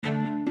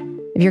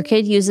If your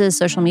kid uses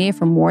social media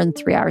for more than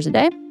 3 hours a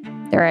day,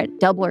 they're at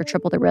double or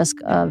triple the risk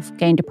of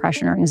getting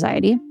depression or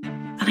anxiety.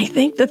 And I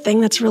think the thing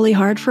that's really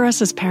hard for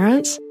us as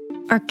parents,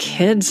 our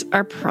kids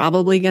are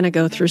probably going to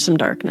go through some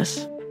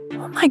darkness.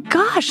 Oh my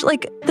gosh,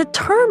 the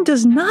term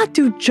does not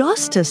do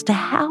justice to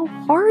how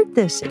hard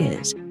this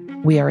is.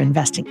 We are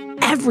investing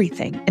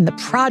everything in the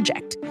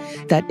project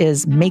that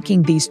is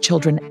making these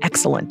children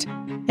excellent.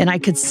 And I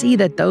could see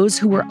that those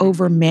who were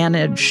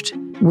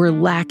overmanaged were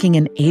lacking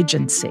in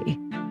agency.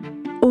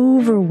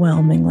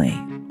 Overwhelmingly,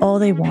 all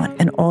they want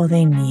and all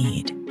they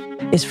need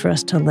is for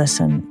us to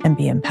listen and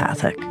be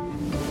empathic.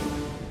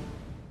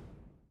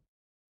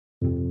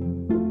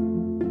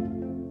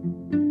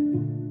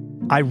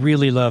 I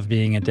really love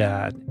being a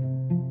dad.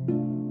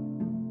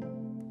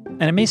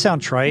 And it may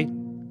sound trite,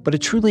 but it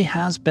truly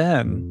has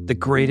been the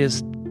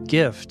greatest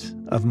gift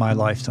of my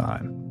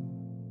lifetime.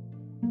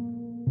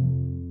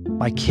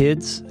 My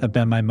kids have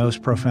been my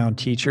most profound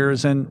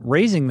teachers, and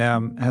raising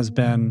them has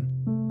been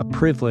a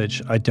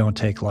privilege I don't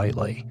take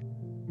lightly.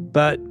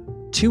 But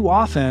too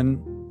often,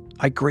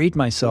 I grade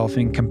myself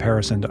in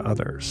comparison to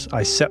others.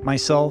 I set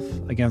myself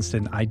against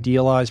an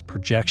idealized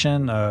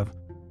projection of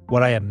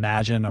what I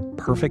imagine a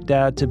perfect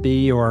dad to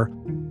be, or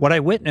what I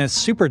witness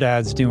super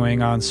dads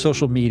doing on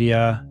social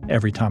media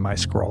every time I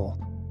scroll.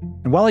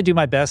 And while I do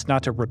my best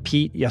not to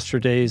repeat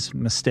yesterday's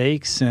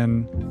mistakes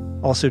and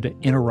also to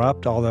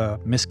interrupt all the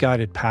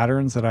misguided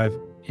patterns that I've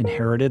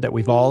inherited, that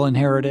we've all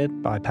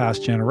inherited by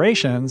past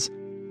generations,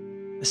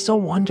 I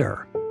still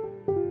wonder,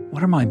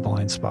 what are my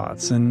blind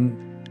spots and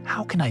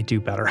how can I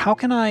do better? How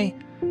can I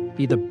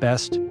be the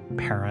best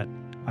parent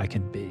I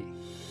can be?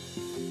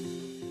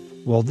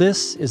 Well,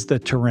 this is the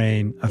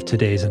terrain of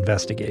today's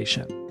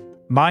investigation.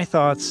 My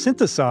thoughts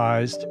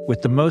synthesized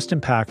with the most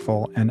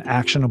impactful and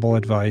actionable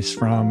advice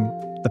from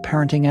the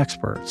parenting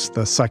experts,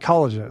 the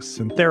psychologists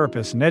and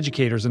therapists and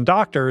educators and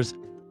doctors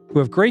who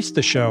have graced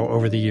the show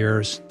over the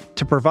years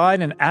to provide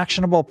an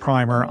actionable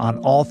primer on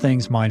all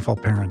things mindful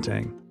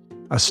parenting,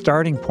 a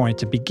starting point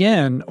to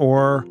begin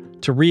or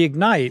to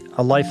reignite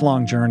a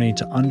lifelong journey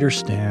to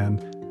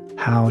understand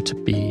how to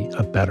be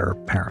a better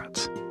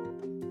parent.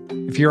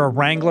 If you're a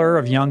wrangler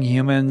of young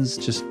humans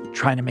just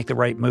trying to make the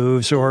right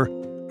moves, or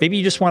maybe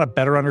you just want to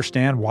better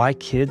understand why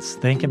kids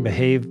think and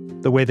behave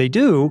the way they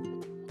do,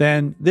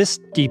 then this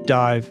deep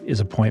dive is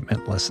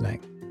appointment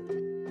listening.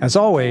 As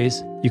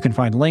always, you can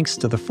find links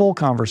to the full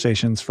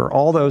conversations for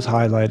all those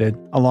highlighted,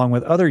 along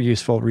with other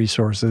useful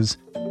resources,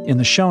 in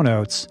the show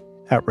notes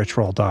at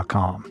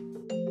richroll.com.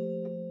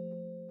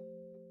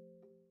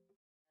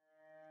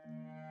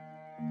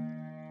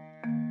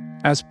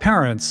 As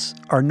parents,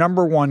 our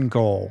number one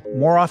goal,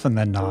 more often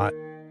than not,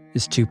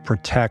 is to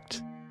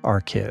protect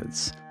our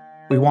kids.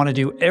 We want to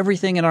do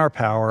everything in our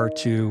power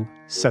to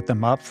set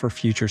them up for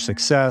future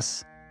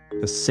success,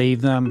 to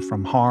save them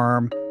from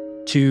harm,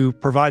 to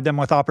provide them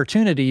with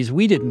opportunities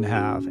we didn't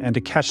have, and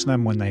to catch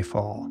them when they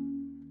fall.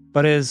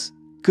 But as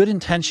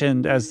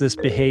good-intentioned as this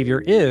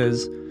behavior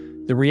is,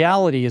 the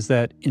reality is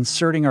that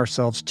inserting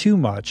ourselves too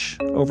much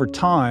over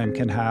time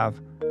can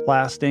have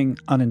lasting,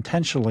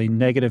 unintentionally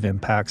negative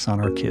impacts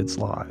on our kids'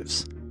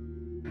 lives.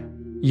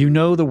 You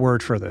know the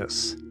word for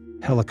this,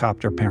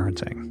 helicopter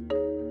parenting.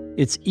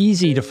 It's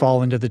easy to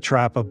fall into the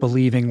trap of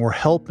believing we're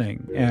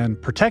helping and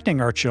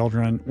protecting our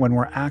children when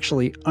we're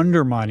actually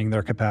undermining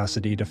their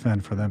capacity to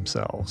fend for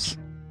themselves,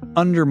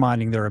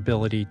 undermining their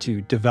ability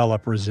to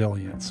develop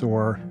resilience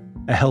or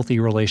a healthy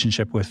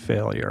relationship with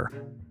failure,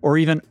 or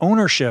even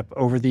ownership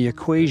over the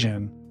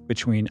equation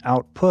between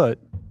output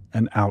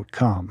and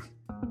outcome.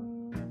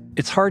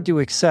 It's hard to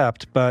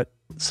accept, but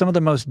some of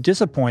the most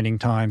disappointing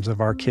times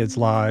of our kids'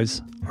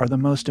 lives are the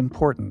most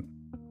important.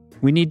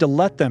 We need to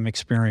let them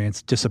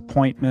experience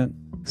disappointment,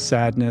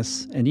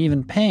 sadness, and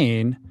even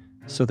pain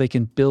so they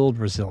can build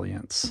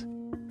resilience.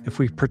 If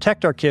we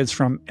protect our kids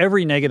from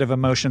every negative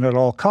emotion at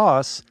all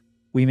costs,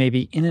 we may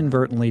be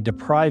inadvertently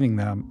depriving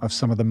them of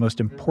some of the most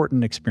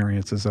important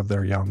experiences of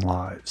their young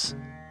lives.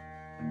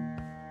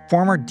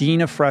 Former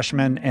Dean of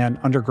Freshman and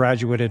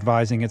Undergraduate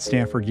Advising at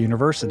Stanford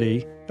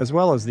University, as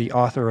well as the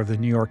author of the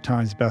New York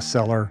Times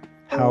bestseller,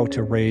 How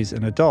to Raise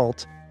an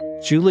Adult,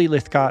 Julie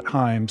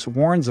Lythcott-Himes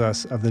warns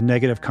us of the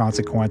negative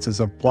consequences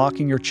of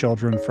blocking your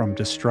children from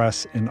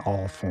distress in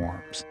all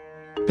forms,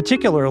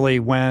 particularly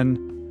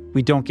when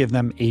we don't give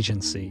them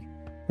agency.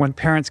 When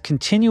parents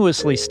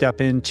continuously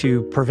step in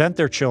to prevent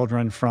their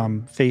children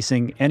from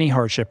facing any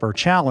hardship or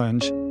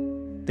challenge,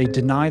 they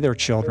deny their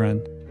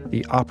children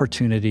the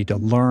opportunity to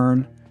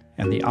learn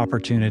and the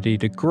opportunity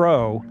to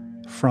grow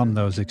from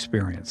those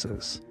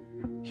experiences.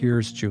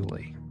 Here's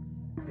Julie.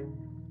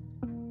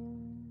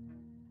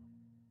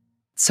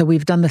 So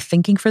we've done the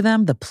thinking for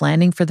them, the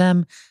planning for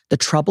them, the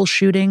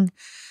troubleshooting,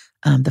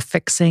 the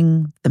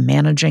fixing, the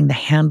managing, the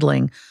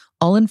handling,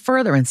 all in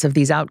furtherance of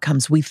these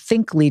outcomes we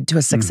think lead to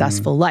a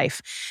successful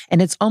life.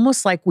 And it's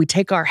almost like we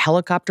take our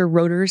helicopter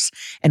rotors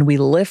and we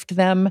lift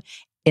them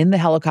in the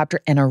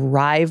helicopter and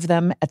arrive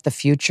them at the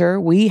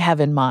future we have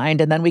in mind.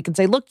 And then we can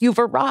say, look, you've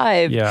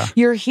arrived. Yeah.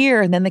 You're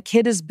here. And then the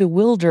kid is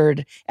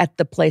bewildered at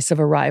the place of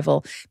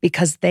arrival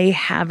because they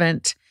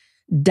haven't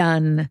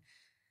done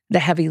the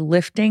heavy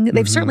lifting.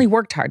 They've certainly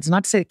worked hard. It's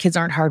not to say that kids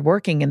aren't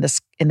hardworking in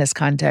this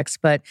context,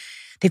 but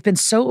they've been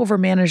so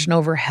overmanaged and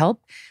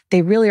overhelped.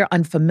 They really are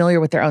unfamiliar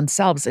with their own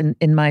selves.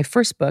 In my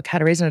first book, How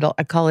to Raise an Adult,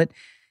 I call it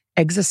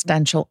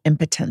existential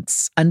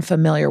impotence,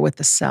 unfamiliar with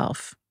the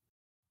self.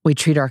 We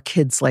treat our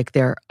kids like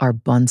they're our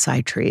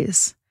bonsai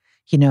trees.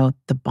 You know,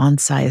 the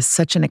bonsai is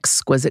such an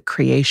exquisite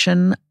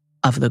creation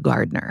of the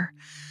gardener.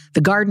 The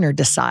gardener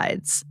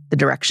decides the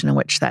direction in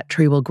which that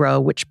tree will grow,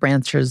 which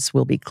branches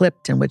will be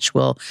clipped and which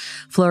will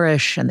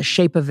flourish, and the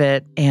shape of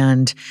it.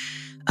 And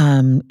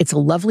it's a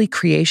lovely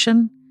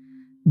creation,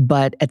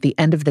 but at the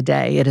end of the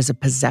day, it is a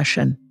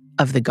possession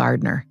of the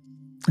gardener.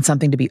 It's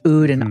something to be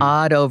oohed and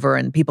awed over,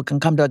 and people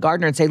can come to a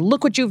gardener and say,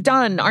 look what you've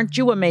done. Aren't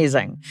you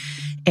amazing?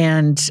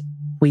 And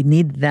we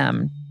need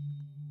them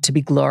to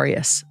be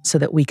glorious so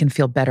that we can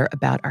feel better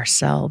about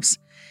ourselves.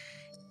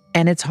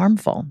 And it's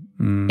harmful.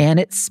 And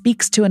it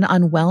speaks to an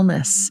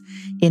unwellness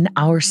in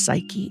our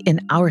psyche, in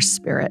our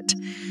spirit.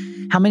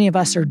 How many of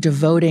us are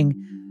devoting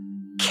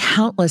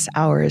countless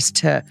hours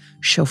to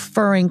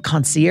chauffeuring,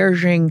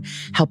 concierging,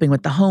 helping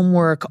with the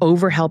homework,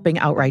 over-helping,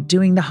 outright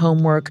doing the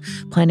homework,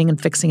 planning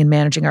and fixing and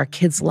managing our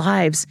kids'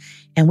 lives,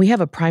 and we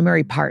have a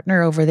primary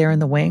partner over there in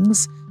the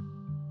wings,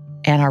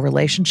 and our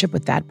relationship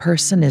with that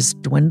person is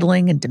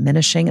dwindling and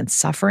diminishing and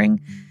suffering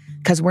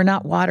because we're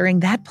not watering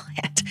that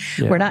plant.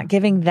 Yeah. We're not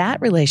giving that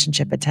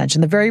relationship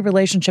attention. The very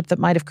relationship that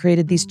might have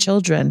created these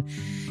children,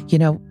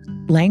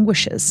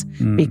 languishes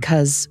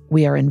because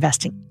we are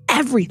investing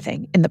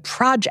everything in the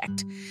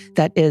project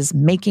that is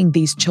making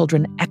these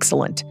children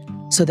excellent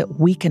so that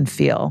we can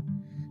feel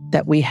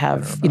that we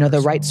have,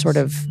 the right sort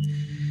of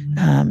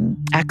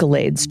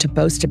accolades to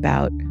boast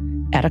about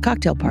at a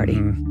cocktail party.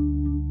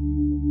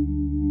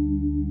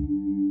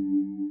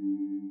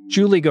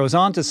 Julie goes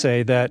on to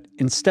say that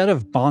instead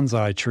of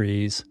bonsai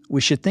trees,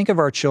 we should think of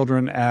our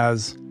children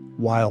as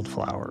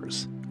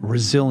wildflowers,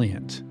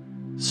 resilient,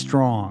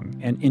 strong,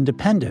 and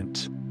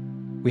independent.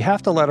 We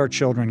have to let our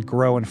children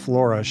grow and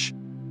flourish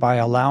by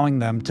allowing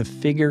them to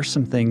figure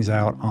some things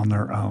out on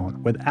their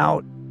own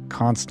without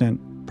constant,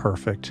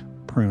 perfect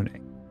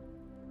pruning.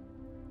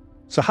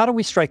 So how do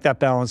we strike that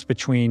balance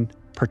between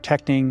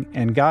protecting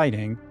and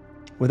guiding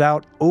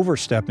without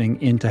overstepping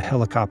into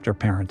helicopter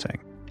parenting?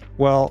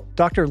 Well,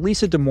 Dr.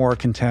 Lisa Damour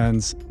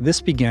contends this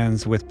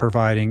begins with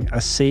providing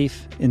a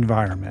safe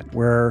environment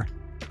where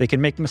they can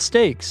make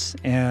mistakes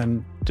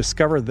and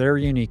discover their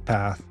unique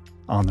path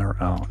on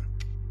their own.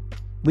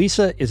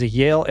 Lisa is a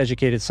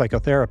Yale-educated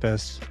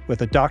psychotherapist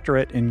with a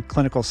doctorate in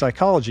clinical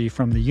psychology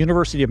from the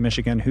University of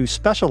Michigan who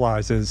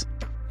specializes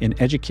in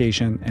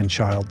education and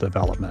child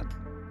development.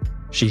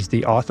 She's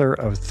the author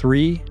of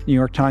 3 New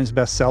York Times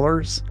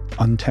bestsellers,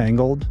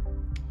 Untangled,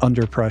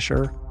 Under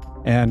Pressure,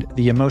 and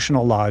The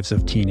Emotional Lives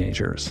of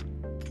Teenagers.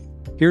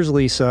 Here's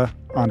Lisa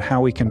on how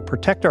we can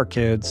protect our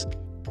kids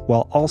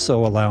while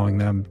also allowing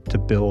them to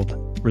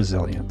build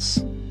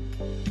resilience.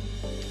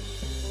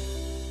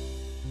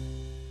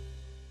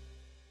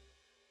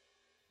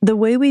 The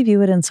way we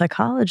view it in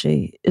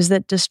psychology is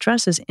that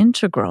distress is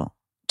integral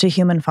to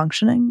human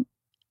functioning.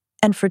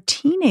 And for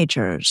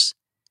teenagers,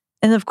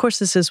 and of course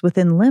this is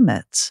within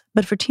limits,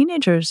 but for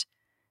teenagers,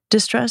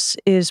 distress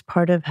is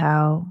part of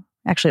how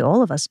actually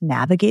all of us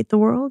navigate the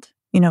world.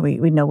 We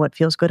know what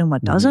feels good and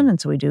what doesn't.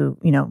 And so we do,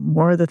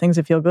 more of the things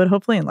that feel good,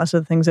 hopefully, and less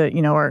of the things that,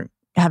 are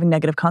having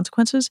negative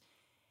consequences.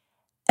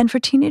 And for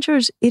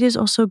teenagers, it is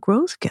also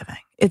growth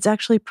giving. It's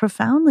actually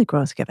profoundly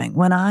growth giving.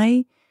 When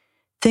I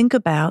think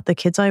about the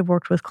kids I've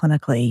worked with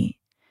clinically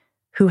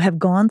who have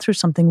gone through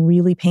something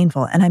really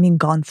painful, and I mean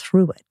gone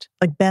through it,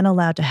 like been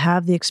allowed to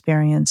have the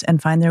experience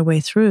and find their way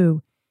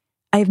through,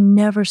 I've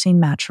never seen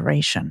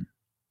maturation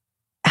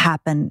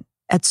happen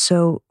at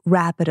so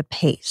rapid a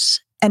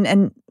pace.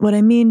 And what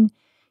I mean,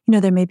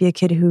 there may be a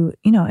kid who,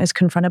 is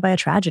confronted by a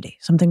tragedy.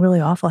 Something really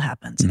awful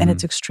happens, and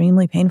it's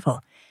extremely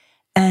painful.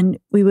 And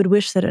we would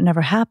wish that it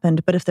never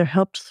happened, but if they're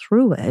helped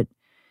through it,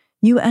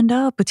 you end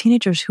up with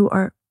teenagers who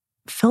are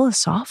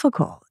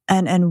philosophical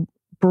and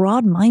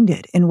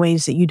broad-minded in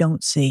ways that you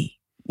don't see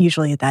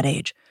usually at that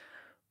age.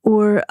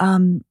 Or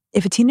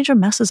if a teenager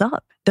messes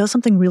up, does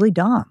something really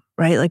dumb,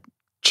 right? Like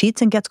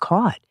cheats and gets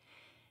caught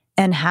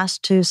and has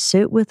to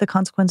sit with the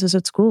consequences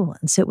at school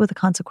and sit with the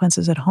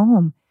consequences at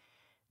home.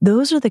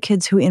 Those are the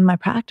kids who in my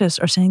practice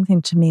are saying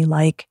things to me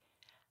like,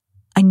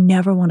 I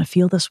never want to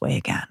feel this way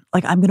again.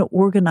 Like I'm going to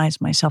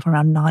organize myself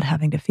around not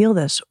having to feel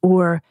this.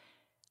 Or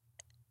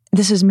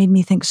this has made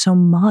me think so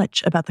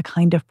much about the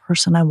kind of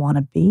person I want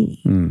to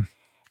be.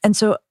 And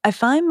so I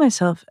find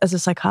myself as a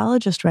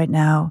psychologist right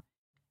now,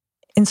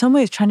 in some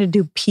ways trying to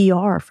do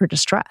PR for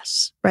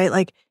distress, right?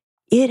 Like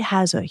it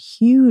has a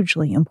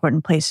hugely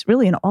important place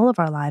really in all of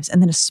our lives.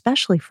 And then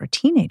especially for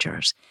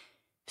teenagers,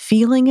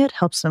 feeling it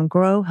helps them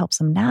grow, helps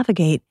them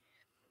navigate.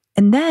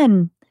 And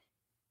then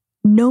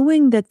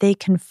knowing that they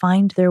can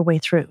find their way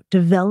through,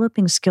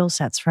 developing skill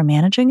sets for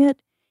managing it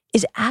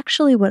is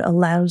actually what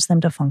allows them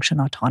to function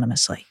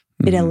autonomously.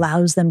 It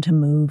allows them to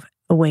move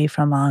away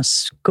from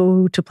us,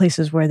 go to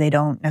places where they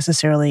don't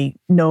necessarily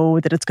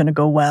know that it's going to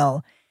go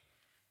well.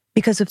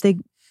 Because if they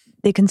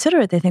they consider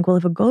it. They think,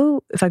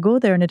 well, if I go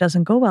there and it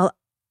doesn't go well,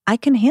 I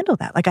can handle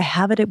that. Like I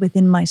have it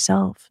within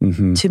myself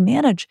to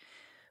manage.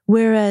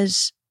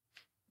 Whereas,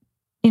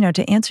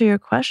 to answer your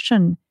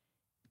question,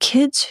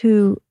 kids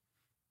who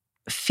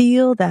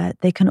feel that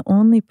they can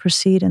only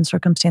proceed in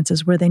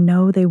circumstances where they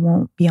know they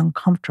won't be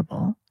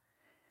uncomfortable,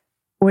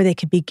 or they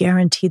could be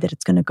guaranteed that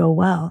it's going to go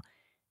well,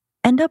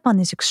 end up on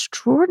these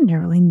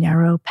extraordinarily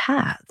narrow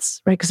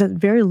paths, right? Because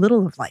very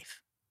little of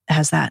life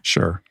has that.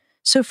 Sure.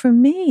 So for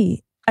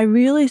me, I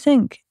really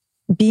think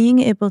being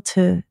able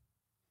to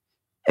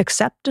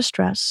accept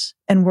distress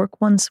and work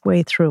one's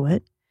way through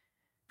it,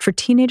 for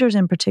teenagers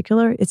in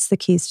particular, it's the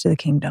keys to the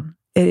kingdom.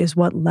 It is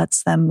what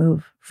lets them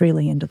move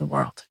freely into the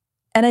world.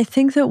 And I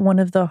think that one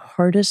of the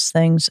hardest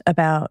things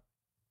about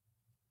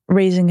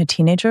raising a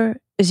teenager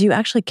is you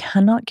actually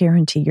cannot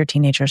guarantee your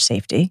teenager's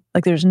safety.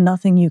 Like there's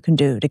nothing you can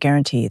do to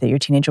guarantee that your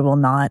teenager will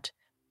not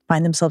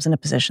find themselves in a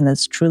position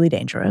that's truly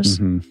dangerous.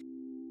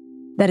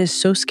 That is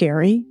so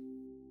scary.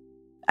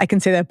 I can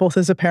say that both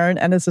as a parent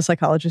and as a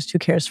psychologist who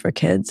cares for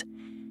kids.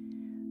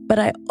 But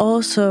I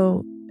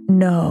also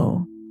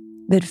know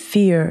that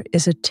fear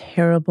is a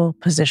terrible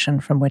position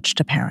from which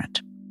to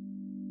parent.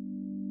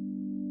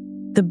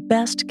 The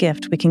best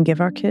gift we can give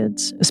our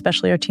kids,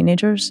 especially our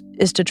teenagers,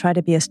 is to try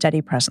to be a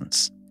steady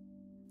presence.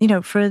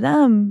 For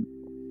them,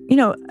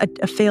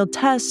 a failed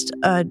test,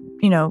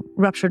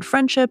 ruptured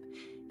friendship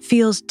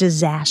feels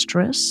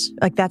disastrous.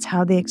 Like that's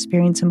how they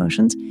experience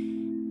emotions.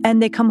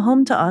 And they come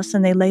home to us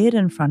and they lay it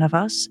in front of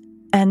us.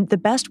 And the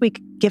best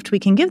gift we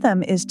can give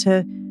them is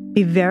to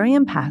be very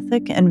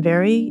empathic and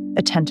very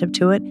attentive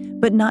to it,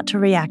 but not to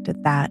react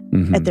at that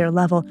at their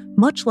level,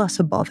 much less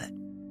above it.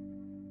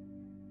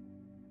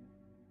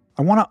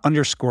 I want to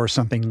underscore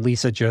something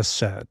Lisa just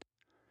said.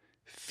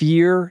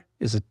 Fear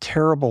is a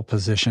terrible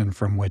position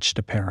from which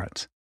to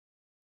parent.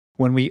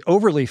 When we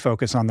overly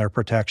focus on their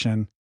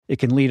protection, it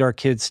can lead our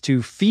kids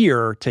to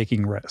fear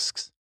taking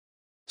risks.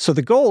 So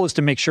the goal is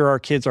to make sure our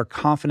kids are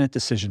confident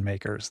decision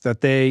makers,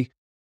 that they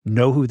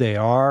know who they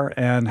are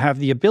and have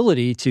the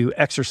ability to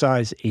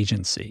exercise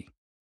agency.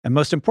 And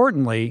most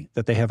importantly,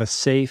 that they have a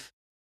safe,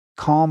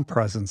 calm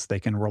presence they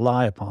can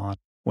rely upon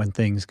when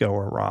things go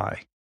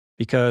awry.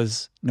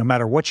 Because no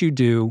matter what you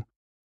do,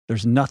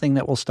 there's nothing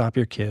that will stop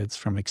your kids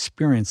from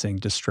experiencing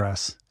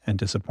distress and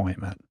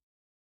disappointment.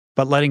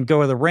 But letting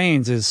go of the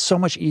reins is so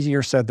much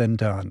easier said than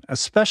done,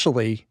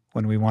 especially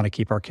when we want to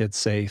keep our kids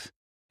safe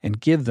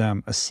and give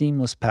them a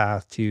seamless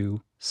path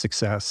to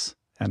success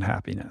and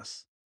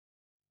happiness.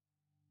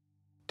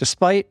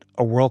 Despite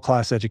a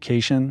world-class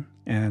education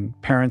and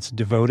parents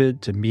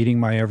devoted to meeting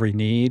my every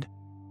need,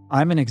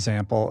 I'm an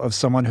example of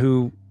someone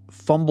who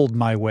fumbled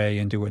my way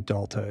into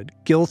adulthood,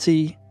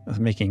 guilty of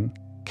making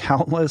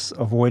countless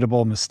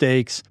avoidable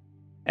mistakes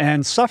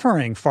and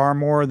suffering far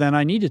more than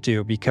I needed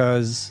to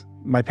because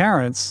my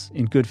parents,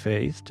 in good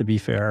faith, to be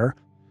fair,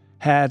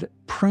 had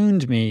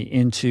pruned me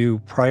into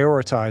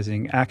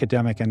prioritizing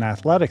academic and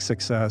athletic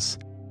success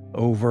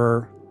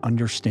over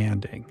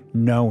understanding,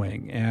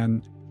 knowing,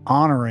 and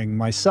honoring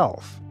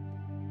myself.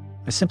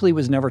 I simply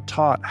was never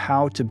taught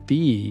how to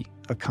be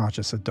a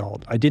conscious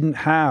adult. I didn't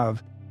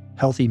have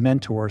healthy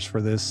mentors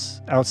for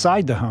this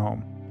outside the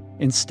home.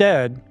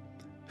 Instead,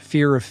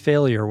 fear of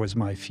failure was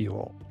my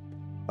fuel.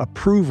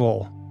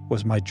 Approval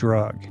was my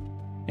drug.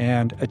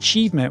 And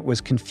achievement was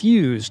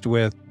confused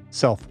with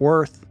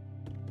self-worth,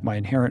 my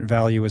inherent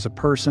value as a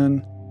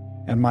person,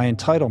 and my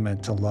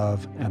entitlement to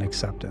love and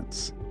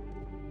acceptance.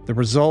 The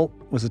result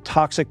was a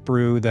toxic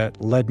brew that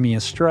led me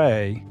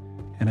astray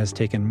and has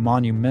taken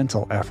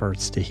monumental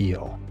efforts to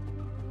heal.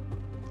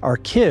 Our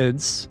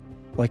kids,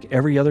 like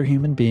every other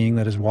human being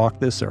that has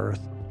walked this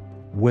earth,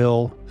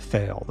 will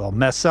fail. They'll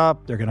mess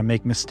up, they're going to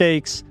make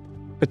mistakes,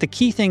 but the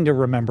key thing to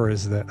remember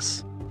is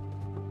this.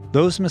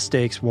 Those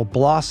mistakes will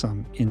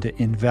blossom into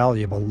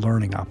invaluable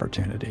learning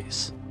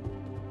opportunities.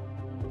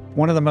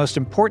 One of the most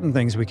important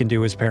things we can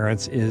do as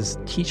parents is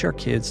teach our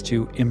kids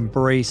to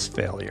embrace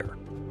failure,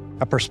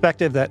 a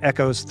perspective that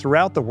echoes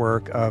throughout the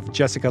work of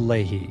Jessica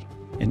Lahey,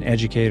 an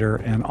educator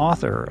and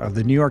author of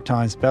the New York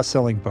Times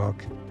bestselling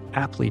book,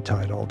 aptly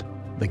titled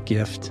The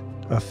Gift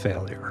of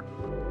Failure.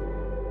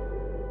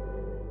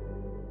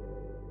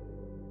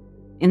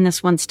 In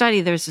this one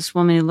study, there's this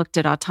woman who looked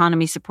at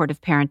autonomy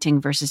supportive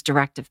parenting versus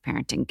directive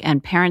parenting,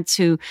 and parents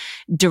who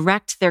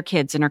direct their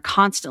kids and are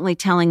constantly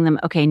telling them,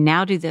 okay,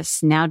 now do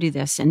this,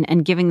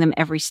 and giving them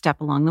every step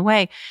along the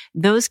way.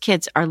 Those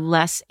kids are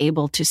less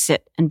able to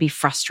sit and be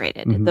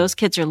frustrated. Mm-hmm. Those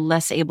kids are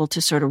less able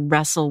to sort of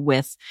wrestle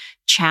with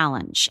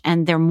challenge,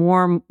 and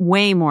they're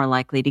way more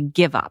likely to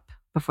give up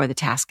before the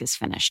task is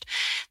finished.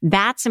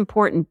 That's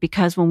important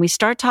because when we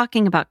start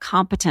talking about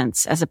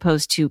competence as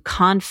opposed to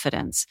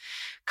confidence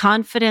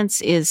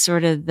is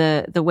sort of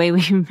the way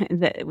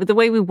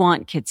we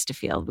want kids to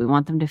feel. We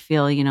want them to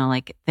feel,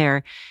 like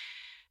they're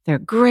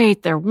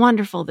great, they're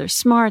wonderful, they're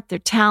smart, they're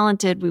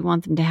talented. We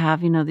want them to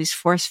have, these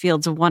force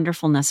fields of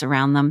wonderfulness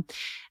around them.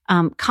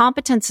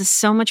 Competence is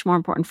so much more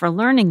important for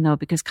learning though,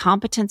 because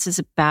competence is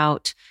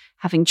about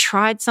having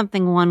tried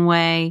something one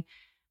way,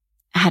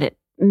 had it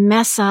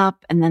mess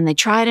up and then they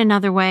try it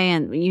another way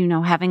and,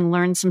 having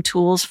learned some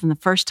tools from the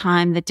first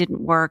time that didn't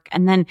work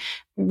and then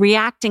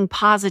reacting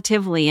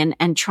positively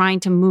and trying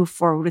to move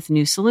forward with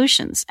new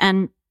solutions.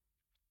 And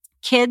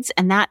kids,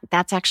 and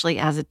that's actually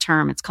as a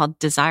term, it's called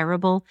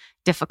desirable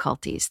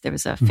difficulties. There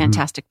was a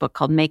fantastic book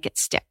called Make It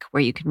Stick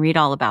where you can read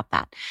all about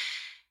that.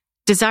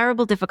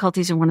 Desirable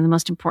difficulties are one of the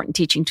most important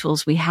teaching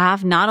tools we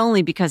have, not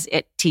only because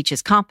it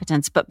teaches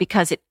competence, but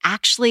because it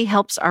actually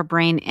helps our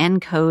brain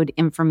encode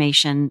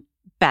information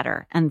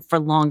better and for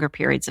longer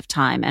periods of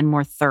time and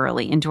more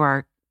thoroughly into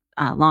our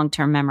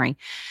long-term memory.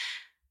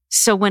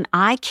 So when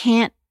I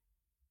can't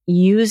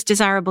use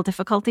desirable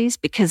difficulties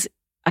because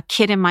a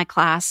kid in my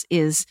class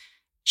is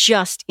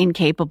just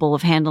incapable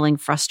of handling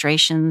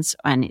frustrations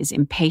and is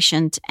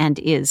impatient and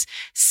is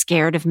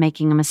scared of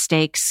making a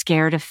mistake,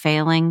 scared of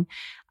failing,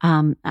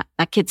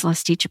 that kid's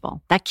less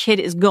teachable. That kid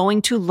is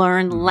going to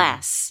learn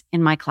less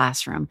in my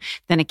classroom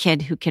than a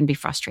kid who can be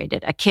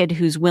frustrated, a kid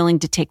who's willing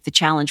to take the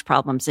challenge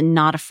problems and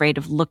not afraid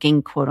of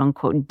looking, quote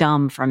unquote,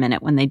 dumb for a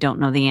minute when they don't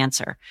know the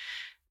answer.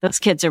 Those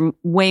kids are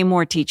way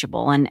more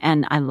teachable,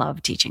 and I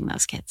love teaching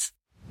those kids.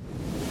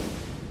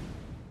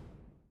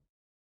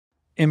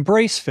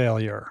 Embrace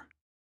failure.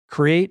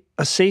 Create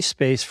a safe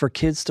space for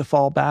kids to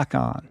fall back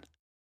on.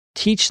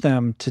 Teach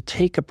them to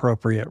take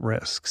appropriate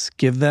risks.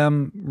 Give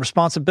them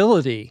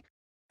responsibility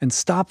and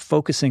stop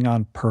focusing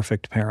on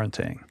perfect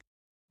parenting.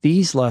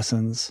 These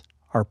lessons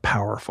are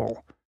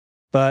powerful,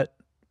 but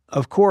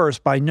of course,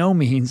 by no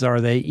means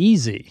are they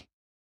easy.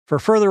 For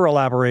further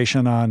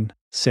elaboration on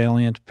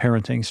salient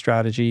parenting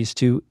strategies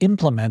to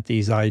implement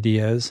these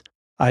ideas,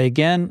 I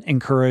again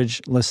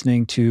encourage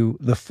listening to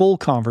the full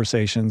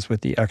conversations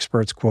with the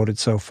experts quoted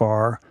so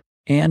far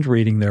and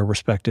reading their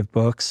respective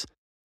books,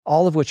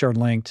 all of which are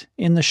linked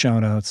in the show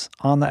notes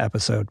on the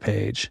episode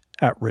page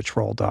at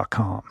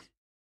richroll.com.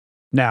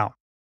 Now,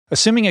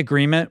 assuming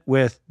agreement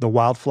with the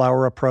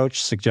wildflower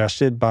approach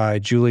suggested by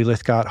Julie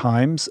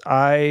Lythcott-Himes,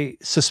 I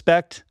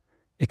suspect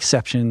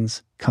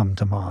exceptions come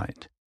to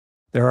mind.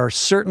 There are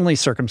certainly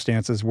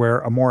circumstances where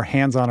a more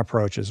hands-on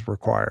approach is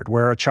required,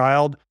 where a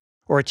child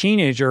or a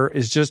teenager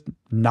is just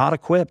not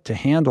equipped to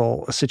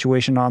handle a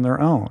situation on their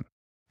own,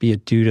 be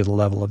it due to the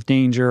level of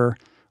danger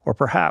or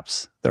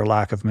perhaps their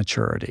lack of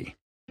maturity.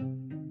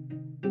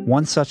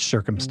 One such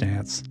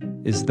circumstance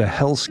is the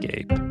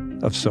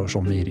hellscape of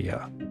social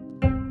media.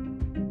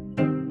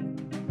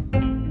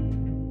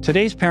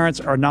 Today's parents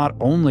are not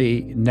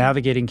only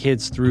navigating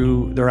kids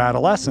through their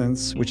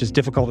adolescence, which is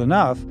difficult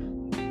enough,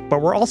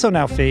 but we're also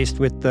now faced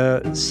with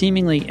the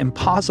seemingly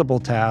impossible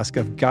task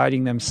of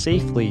guiding them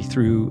safely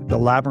through the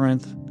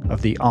labyrinth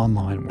of the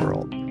online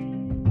world.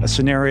 A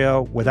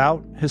scenario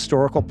without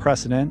historical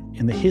precedent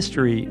in the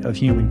history of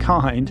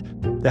humankind,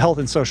 the health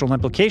and social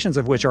implications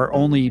of which are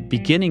only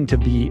beginning to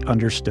be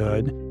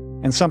understood,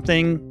 and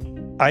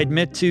something I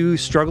admit to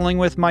struggling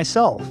with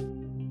myself,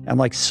 and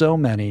like so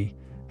many,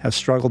 have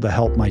struggled to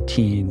help my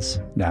teens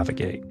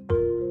navigate.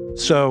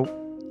 So,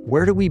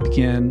 where do we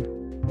begin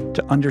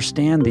to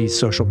understand these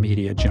social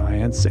media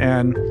giants,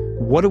 and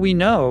what do we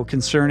know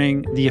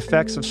concerning the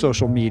effects of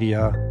social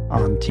media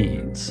on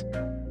teens?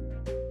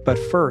 But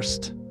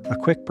first, a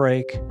quick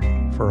break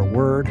for a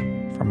word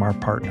from our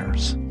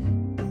partners.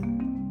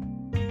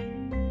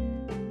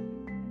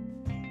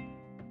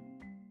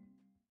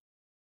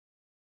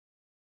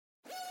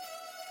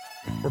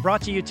 We're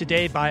brought to you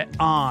today by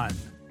On.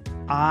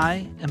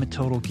 I am a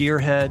total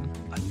gearhead.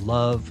 I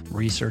love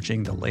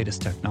researching the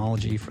latest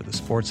technology for the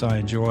sports I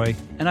enjoy.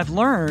 And I've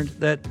learned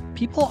that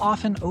people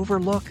often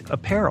overlook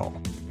apparel.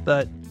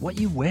 But what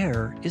you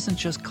wear isn't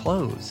just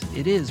clothes.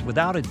 It is,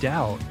 without a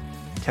doubt,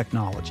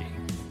 technology.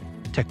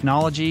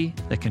 Technology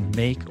that can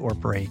make or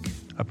break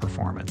a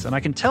performance. And I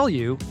can tell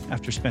you,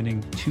 after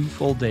spending 2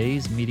 full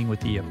days meeting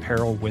with the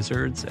apparel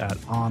wizards at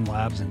On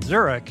Labs in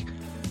Zurich,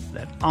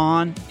 that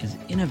On is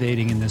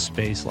innovating in this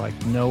space like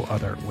no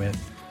other, with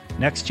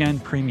next-gen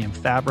premium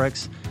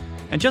fabrics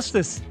and just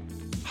this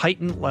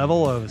heightened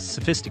level of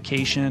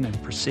sophistication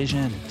and precision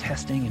and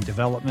testing and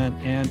development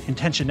and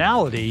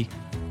intentionality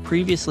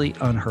previously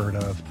unheard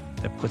of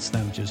that puts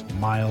them just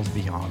miles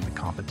beyond the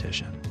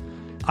competition.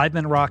 I've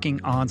been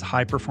rocking On's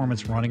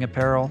high-performance running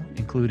apparel,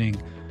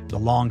 including the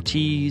long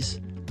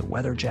tees, the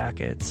weather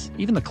jackets,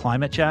 even the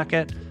climate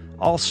jacket,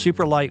 all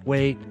super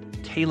lightweight,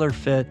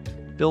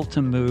 tailor-fit, built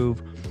to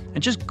move,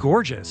 and just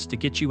gorgeous to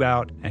get you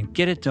out and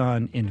get it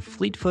done in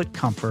fleet-foot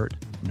comfort,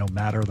 no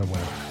matter the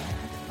weather.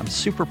 I'm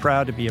super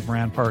proud to be a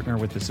brand partner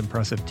with this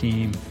impressive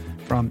team,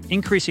 from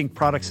increasing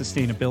product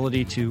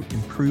sustainability to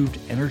improved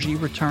energy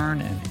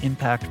return and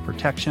impact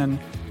protection,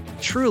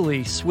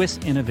 truly Swiss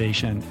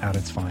innovation at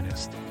its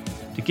finest.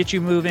 To get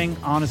you moving,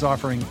 On is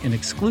offering an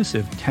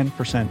exclusive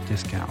 10%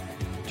 discount.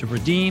 To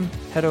redeem,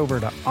 head over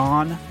to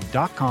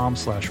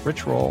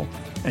on.com/richroll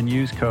and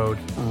use code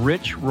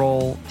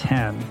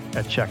RICHROLL10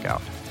 at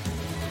checkout.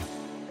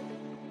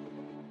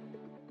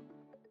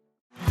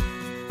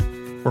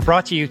 We're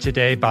brought to you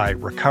today by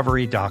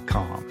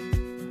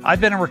Recovery.com. I've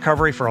been in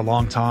recovery for a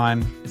long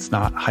time. It's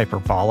not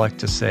hyperbolic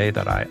to say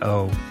that I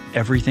owe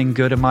everything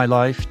good in my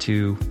life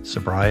to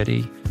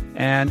sobriety.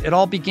 And it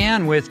all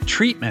began with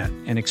treatment,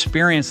 an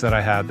experience that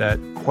I had that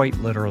quite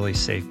literally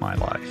saved my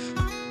life.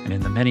 And in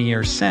the many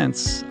years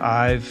since,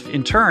 I've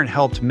in turn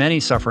helped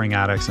many suffering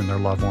addicts and their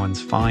loved ones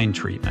find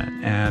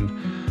treatment. And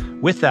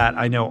with that,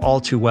 I know all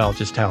too well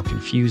just how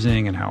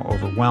confusing and how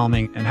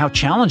overwhelming and how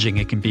challenging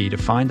it can be to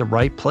find the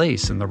right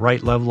place and the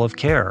right level of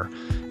care,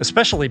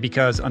 especially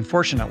because,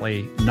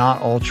 unfortunately,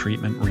 not all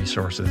treatment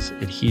resources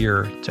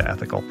adhere to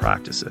ethical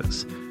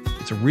practices.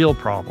 It's a real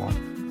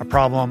problem, a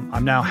problem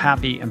I'm now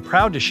happy and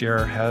proud to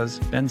share has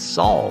been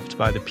solved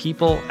by the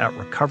people at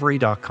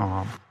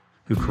Recovery.com,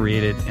 who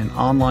created an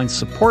online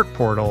support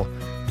portal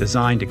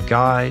designed to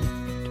guide,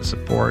 to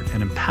support,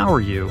 and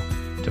empower you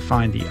to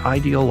find the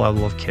ideal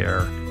level of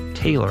care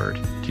tailored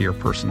to your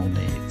personal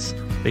needs.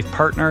 They've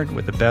partnered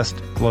with the best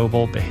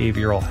global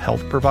behavioral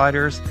health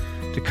providers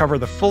to cover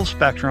the full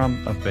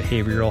spectrum of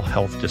behavioral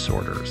health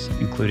disorders,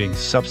 including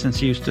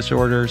substance use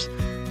disorders,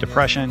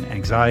 depression,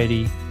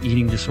 anxiety,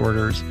 eating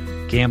disorders,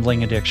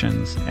 gambling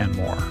addictions, and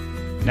more.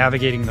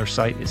 Navigating their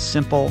site is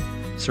simple.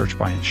 Search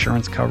by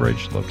insurance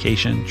coverage,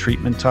 location,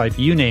 treatment type,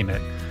 you name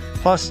it.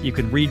 Plus, you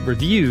can read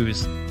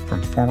reviews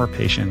from former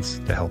patients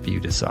to help you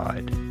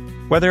decide.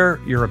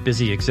 Whether you're a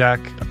busy exec,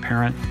 a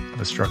parent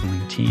of a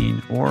struggling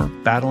teen, or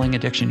battling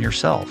addiction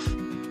yourself,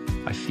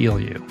 I feel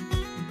you.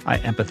 I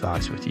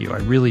empathize with you. I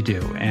really do.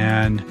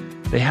 And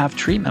they have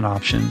treatment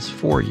options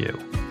for you.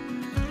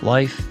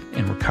 Life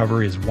in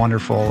recovery is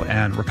wonderful,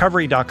 and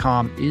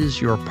Recovery.com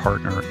is your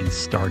partner in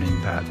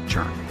starting that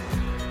journey.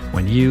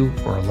 When you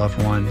or a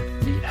loved one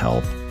need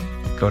help,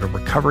 go to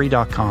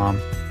Recovery.com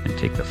and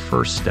take the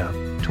first step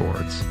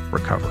towards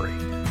recovery.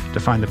 To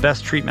find the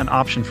best treatment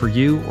option for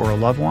you or a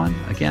loved one,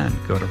 again,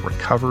 go to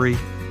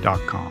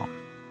Recovery.com.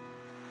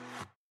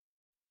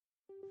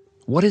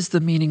 What is the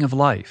meaning of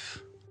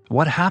life?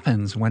 What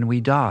happens when we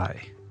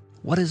die?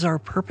 What is our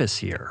purpose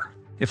here?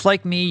 If,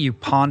 like me, you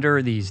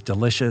ponder these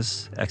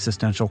delicious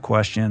existential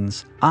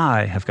questions,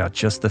 I have got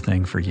just the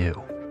thing for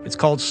you. It's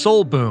called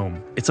Soul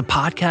Boom. It's a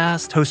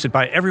podcast hosted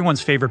by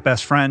everyone's favorite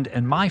best friend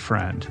and my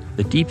friend,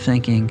 the deep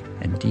thinking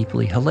and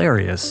deeply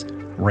hilarious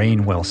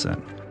Rainn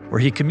Wilson, where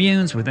he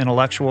communes with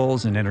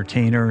intellectuals and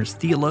entertainers,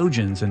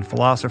 theologians and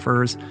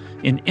philosophers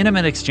in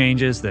intimate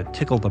exchanges that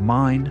tickle the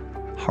mind,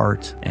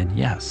 heart, and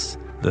yes,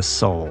 the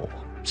soul.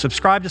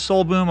 Subscribe to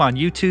Soul Boom on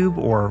YouTube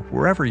or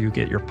wherever you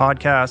get your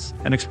podcasts,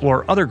 and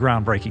explore other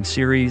groundbreaking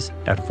series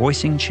at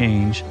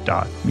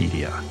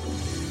voicingchange.media.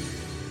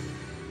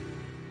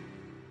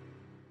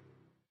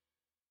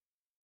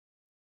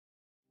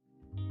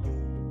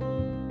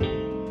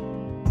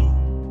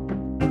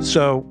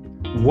 So,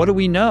 what do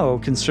we know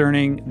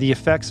concerning the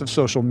effects of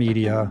social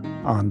media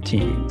on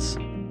teens?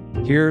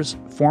 Here's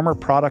former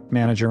product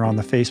manager on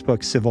the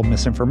Facebook civil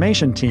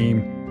misinformation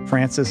team,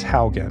 Frances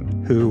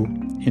Haugen, who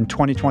in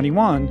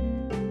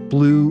 2021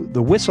 blew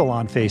the whistle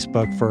on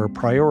Facebook for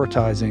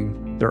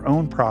prioritizing their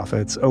own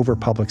profits over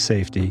public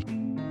safety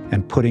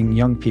and putting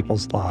young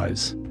people's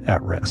lives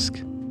at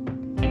risk.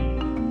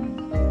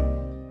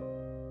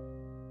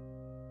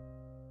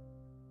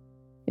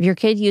 If your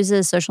kid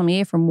uses social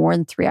media for more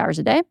than 3 hours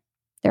a day,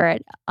 they're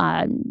at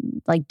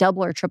like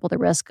double or triple the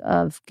risk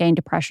of getting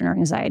depression or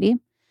anxiety.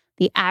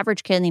 The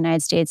average kid in the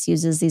United States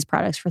uses these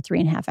products for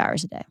 3.5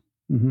 hours a day.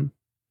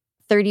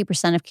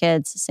 30% of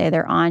kids say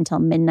they're on until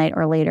midnight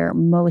or later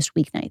most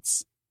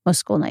weeknights, most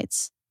school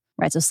nights,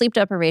 right? So sleep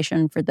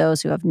deprivation, for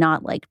those who have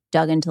not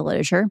dug into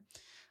literature,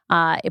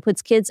 it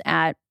puts kids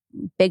at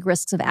big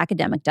risks of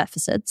academic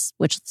deficits,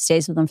 which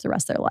stays with them for the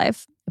rest of their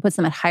life. It puts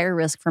them at higher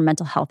risk for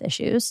mental health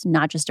issues,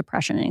 not just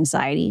depression and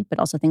anxiety, but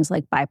also things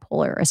like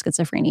bipolar or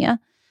schizophrenia.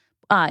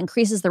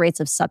 Increases the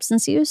rates of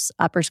substance use,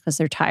 uppers because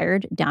they're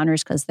tired,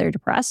 downers because they're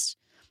depressed,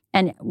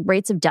 and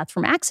rates of death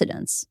from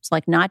accidents. So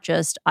not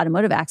just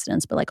automotive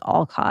accidents, but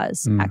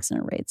all-cause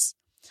accident rates.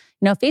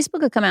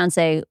 Facebook could come out and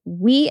say,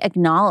 we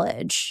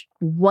acknowledge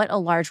what a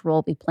large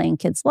role we play in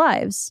kids'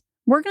 lives.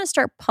 We're going to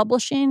start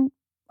publishing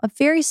a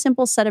very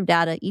simple set of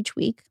data each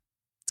week.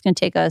 It's going to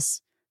take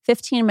us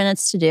 15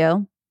 minutes to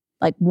do,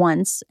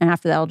 once, and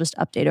after that, I'll just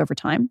update over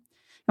time. And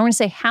we're going to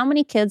say how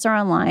many kids are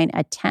online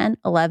at 10,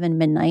 11,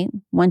 midnight,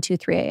 1, 2,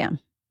 3 a.m. And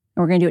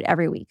we're going to do it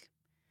every week.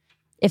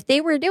 If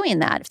they were doing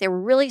that, if they were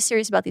really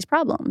serious about these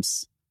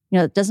problems,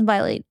 it doesn't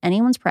violate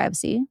anyone's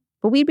privacy,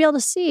 but we'd be able to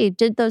see,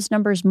 did those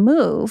numbers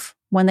move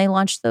when they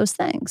launched those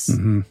things?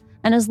 And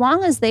as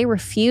long as they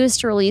refuse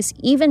to release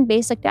even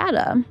basic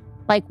data,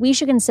 we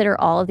should consider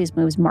all of these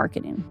moves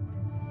marketing.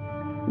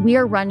 We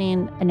are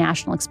running a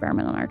national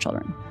experiment on our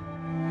children.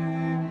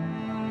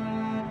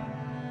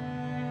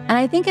 And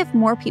I think if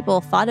more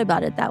people thought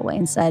about it that way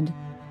and said,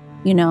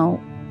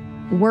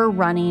 we're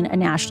running a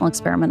national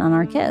experiment on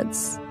our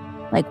kids,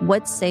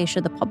 what say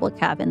should the public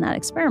have in that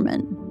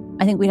experiment?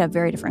 I think we'd have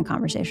very different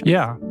conversations.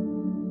 Yeah.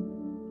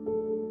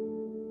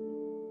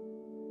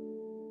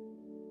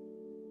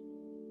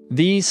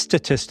 These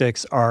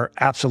statistics are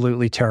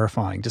absolutely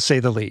terrifying, to say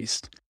the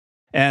least.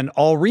 And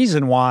all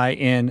reason why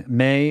in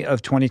May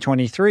of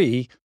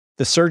 2023,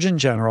 The Surgeon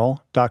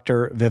General,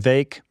 Dr.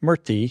 Vivek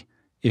Murthy,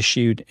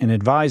 issued an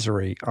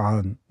advisory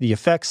on the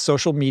effects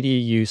social media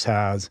use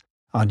has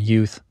on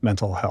youth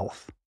mental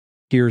health.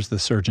 Here's the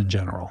Surgeon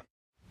General.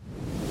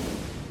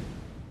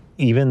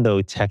 Even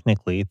though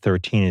technically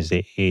 13 is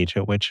the age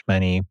at which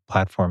many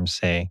platforms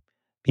say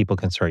people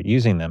can start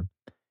using them,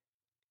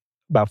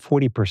 about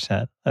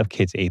 40% of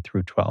kids 8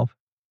 through 12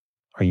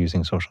 are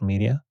using social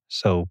media.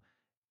 So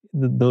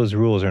those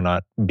rules are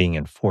not being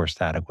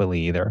enforced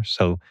adequately either.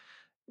 So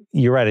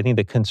you're right. I think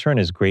the concern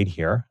is great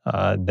here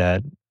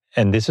and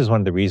this is one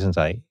of the reasons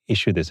I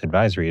issued this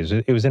advisory, is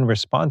it was in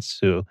response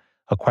to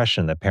a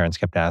question that parents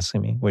kept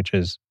asking me, which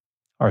is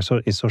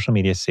social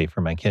media safe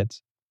for my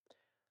kids?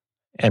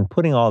 And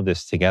putting all of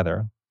this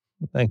together,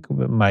 like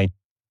my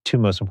two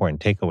most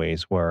important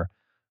takeaways were,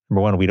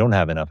 number one, we don't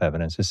have enough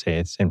evidence to say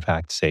it's in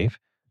fact safe.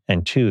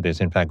 And two, there's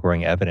in fact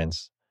growing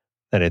evidence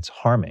that it's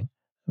harming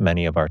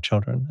many of our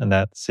children. And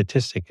that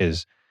statistic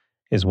is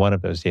one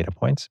of those data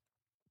points.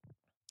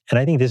 And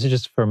I think this is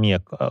just, for me,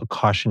 a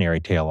cautionary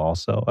tale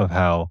also of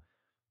how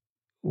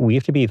we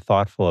have to be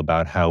thoughtful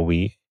about how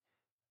we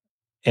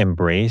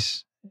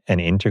embrace and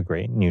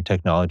integrate new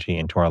technology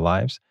into our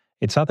lives.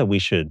 It's not that we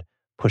should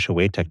push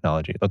away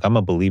technology. Look, I'm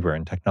a believer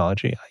in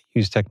technology. I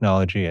use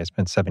technology. I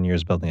spent 7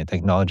 years building a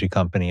technology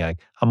company. I'm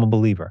a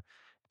believer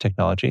in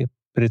technology,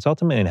 but it's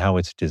ultimately in how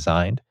it's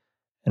designed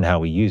and how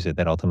we use it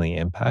that ultimately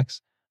impacts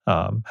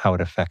how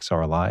it affects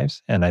our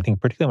lives. And I think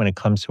particularly when it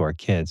comes to our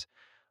kids,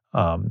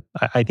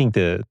 I think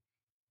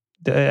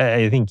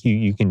I think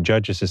you can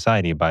judge a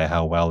society by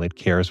how well it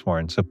cares for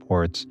and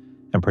supports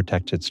and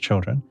protects its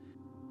children.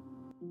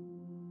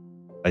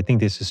 I think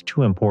this is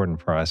too important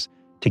for us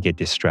to get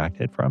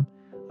distracted from.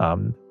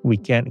 We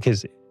can't,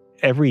 because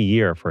every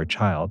year for a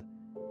child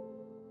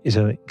is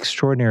an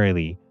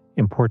extraordinarily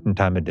important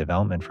time of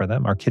development for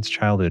them. Our kids'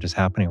 childhood is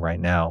happening right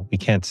now. We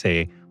can't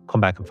say,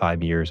 come back in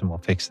 5 years and we'll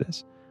fix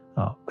this.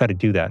 We've got to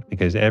do that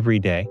because every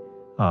day,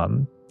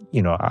 I'm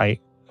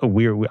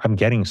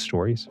getting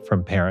stories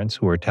from parents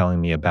who are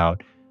telling me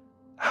about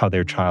how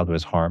their child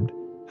was harmed,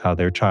 how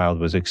their child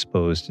was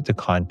exposed to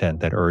content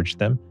that urged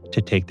them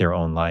to take their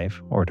own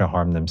life or to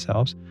harm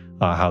themselves,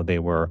 how they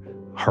were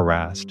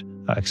harassed,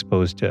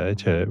 exposed to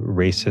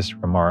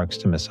racist remarks,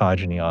 to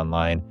misogyny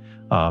online.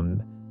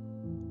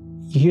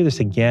 You hear this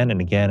again and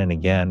again and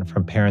again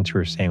from parents who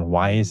are saying,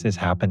 why is this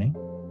happening?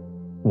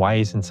 Why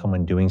isn't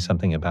someone doing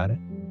something about it?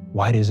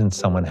 Why doesn't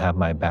someone have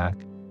my back?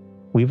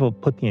 We will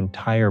put the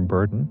entire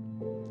burden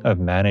of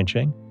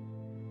managing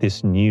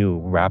this new,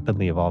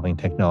 rapidly evolving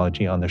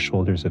technology on the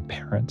shoulders of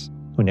parents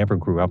who never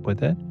grew up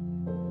with it.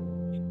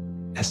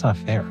 That's not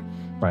fair,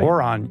 right?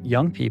 Or on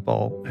young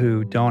people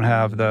who don't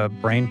have the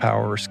brain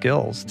power or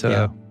skills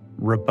to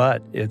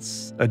rebut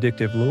its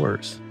addictive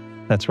lures.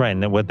 That's right.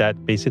 And what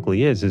that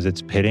basically is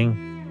it's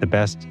pitting the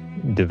best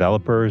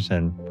developers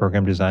and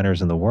program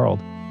designers in the world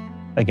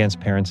against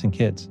parents and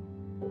kids.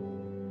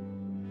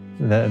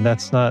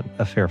 That's not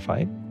a fair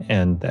fight.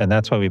 And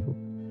that's why we've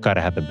got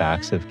to have the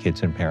backs of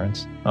kids and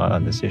parents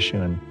on this issue.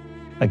 And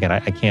again, I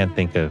can't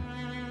think of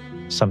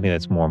something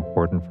that's more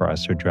important for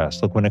us to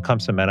address. Look, when it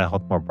comes to mental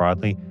health more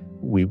broadly,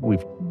 we've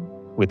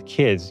with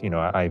kids,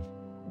 I've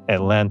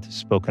at length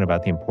spoken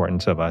about the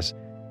importance of us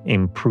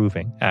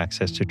improving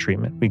access to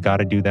treatment. We got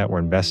to do that. We're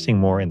investing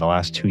more in the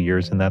last 2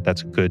 years in that.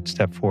 That's a good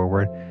step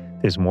forward.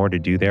 There's more to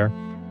do there.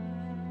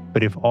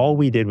 But if all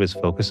we did was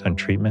focus on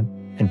treatment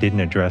and didn't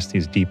address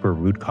these deeper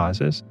root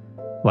causes,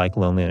 like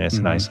loneliness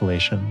and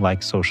isolation,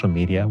 like social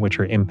media, which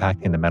are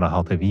impacting the mental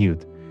health of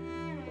youth,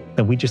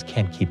 then we just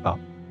can't keep up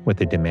with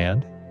the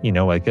demand.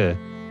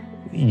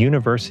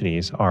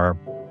 Universities are,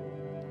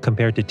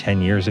 compared to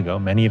 10 years ago,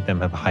 many of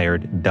them have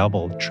hired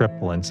double,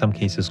 triple, in some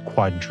cases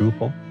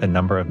quadruple the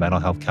number of mental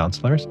health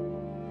counselors,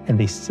 and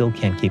they still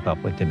can't keep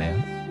up with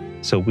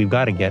demand. So we've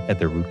got to get at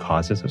the root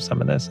causes of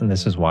some of this, and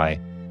this is why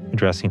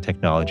addressing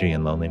technology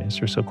and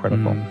loneliness are so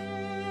critical.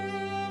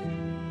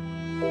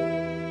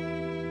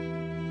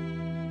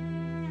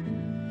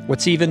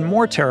 What's even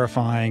more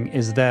terrifying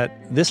is that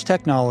this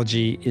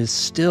technology is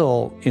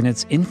still in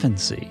its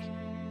infancy.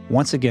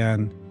 Once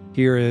again,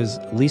 here is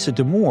Lisa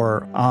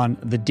Damour on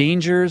the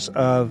dangers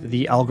of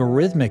the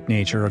algorithmic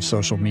nature of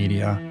social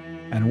media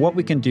and what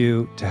we can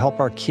do to help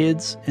our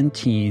kids and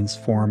teens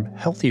form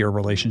healthier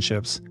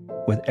relationships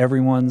with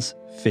everyone's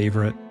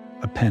favorite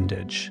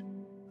appendage,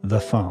 the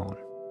phone.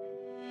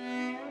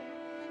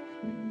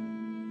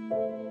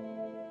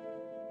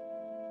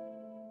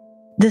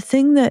 The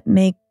thing that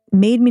made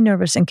me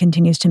nervous and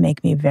continues to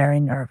make me very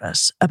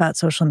nervous about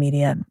social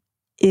media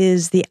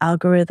is the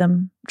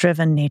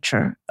algorithm-driven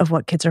nature of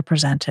what kids are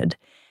presented.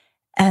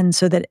 And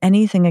so that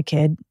anything a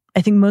kid,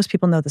 I think most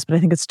people know this, but I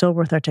think it's still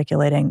worth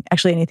articulating,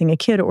 actually anything a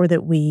kid or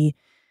that we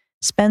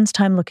spends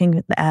time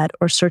looking at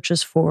or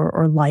searches for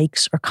or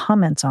likes or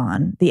comments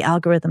on, the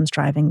algorithms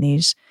driving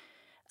these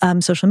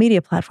social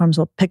media platforms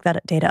will pick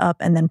that data up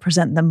and then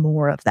present them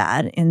more of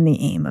that in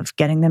the aim of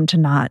getting them to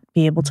not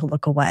be able to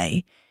look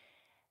away.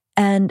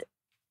 And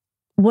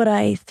what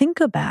I think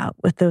about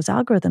with those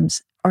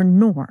algorithms are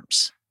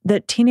norms.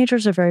 that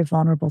teenagers are very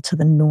vulnerable to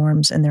the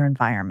norms in their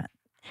environment.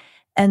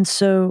 And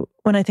so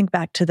when I think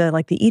back to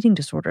the eating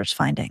disorders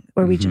finding,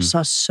 where we just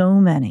saw so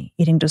many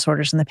eating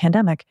disorders in the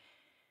pandemic,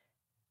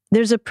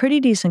 there's a pretty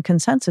decent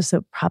consensus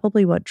that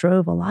probably what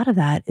drove a lot of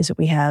that is that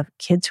we have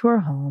kids who are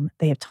home,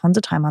 they have tons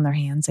of time on their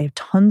hands, they have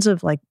tons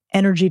of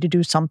energy to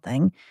do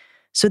something.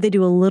 So they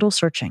do a little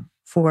searching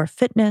for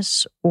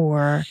fitness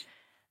or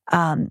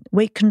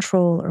weight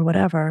control or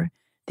whatever.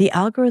 The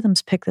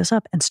algorithms pick this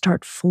up and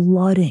start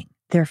flooding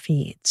their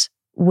feeds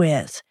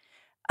with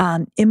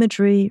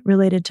imagery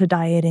related to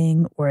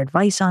dieting or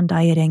advice on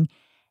dieting.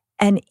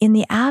 And in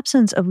the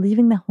absence of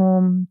leaving the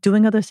home,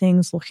 doing other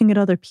things, looking at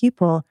other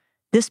people,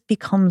 this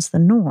becomes the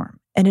norm.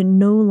 And it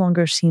no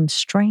longer seems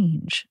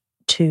strange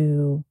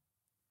to,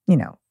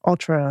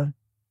 ultra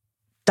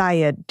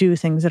diet, do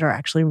things that are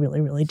actually really,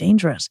 really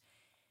dangerous.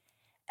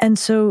 And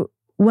so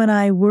when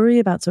I worry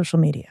about social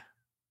media,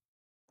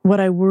 what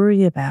I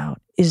worry about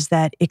is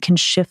that it can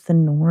shift the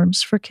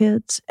norms for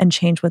kids and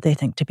change what they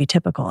think to be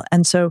typical.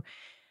 And so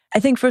I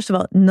think, first of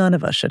all, none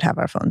of us should have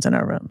our phones in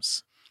our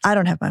rooms. I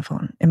don't have my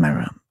phone in my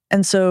room.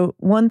 And so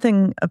one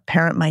thing a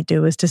parent might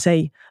do is to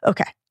say,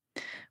 okay,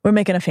 we're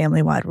making a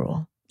family-wide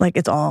rule.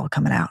 It's all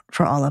coming out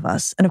for all of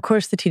us. And of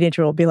course, the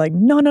teenager will be like,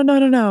 no.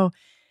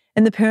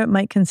 And the parent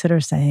might consider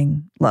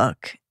saying,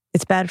 look,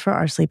 it's bad for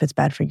our sleep. It's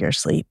bad for your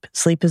sleep.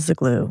 Sleep is the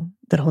glue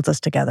that holds us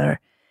together.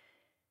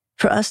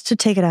 For us to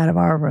take it out of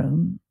our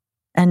room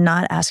and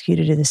not ask you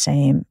to do the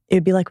same, it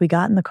would be like we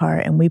got in the car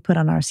and we put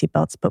on our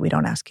seatbelts, but we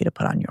don't ask you to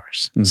put on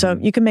yours. Mm-hmm. So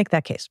you can make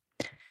that case.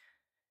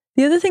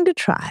 The other thing to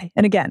try,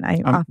 and again,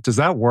 does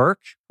that work?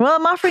 Well,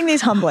 I'm offering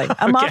these humbly.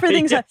 I'm offering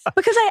things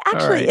because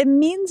it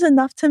means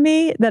enough to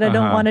me that I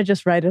don't want to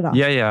just write it off.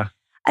 Yeah.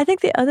 I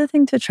think the other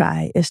thing to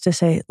try is to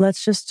say,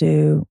 let's just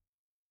do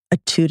a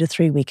 2 to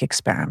 3 week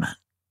experiment.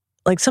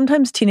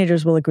 Sometimes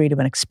teenagers will agree to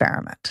an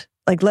experiment.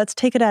 Let's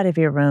take it out of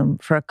your room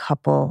for a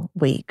couple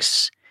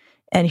weeks.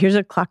 And here's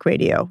a clock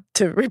radio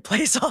to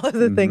replace all of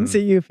the things that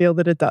you feel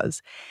that it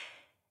does.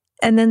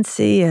 And then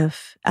see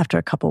if after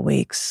a couple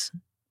weeks,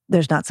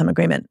 there's not some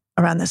agreement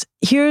around this.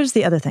 Here's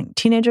the other thing.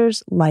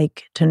 Teenagers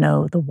like to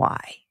know the why.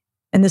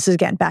 And this is,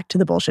 again, back to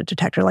the bullshit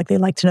detector. They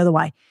like to know the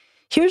why.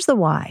 Here's the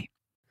why.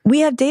 We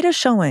have data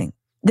showing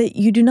that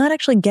you do not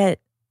actually get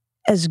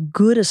as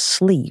good a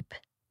sleep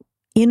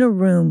in a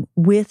room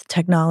with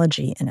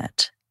technology in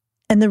it.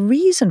 And the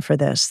reason for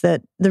this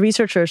that the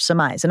researchers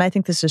surmise, and I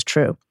think this is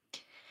true,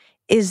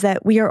 is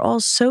that we are all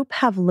so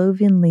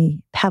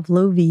Pavlovianly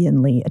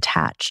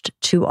attached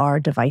to our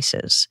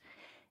devices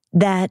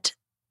that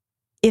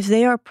if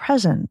they are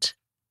present,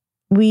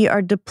 we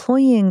are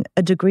deploying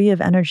a degree of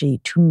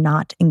energy to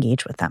not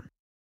engage with them.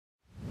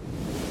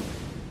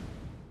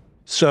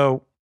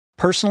 So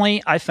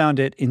personally, I found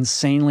it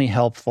insanely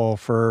helpful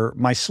for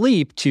my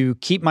sleep to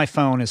keep my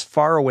phone as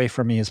far away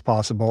from me as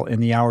possible in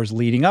the hours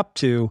leading up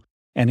to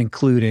and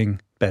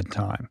including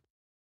bedtime.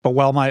 But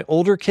while my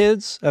older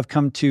kids have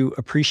come to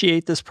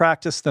appreciate this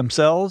practice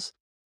themselves,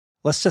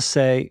 let's just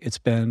say it's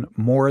been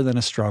more than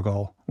a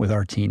struggle with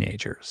our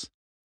teenagers.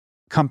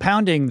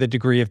 Compounding the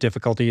degree of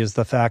difficulty is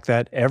the fact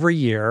that every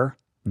year,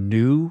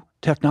 new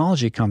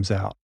technology comes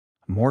out,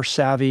 more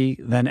savvy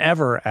than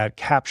ever at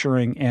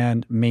capturing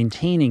and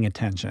maintaining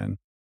attention,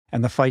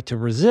 and the fight to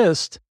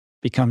resist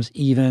becomes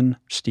even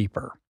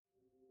steeper.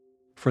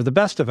 For the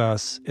best of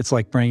us, it's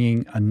like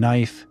bringing a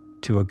knife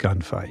to a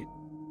gunfight.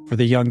 For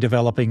the young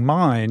developing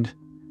mind,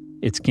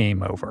 it's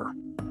game over.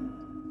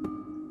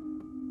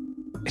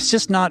 It's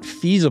just not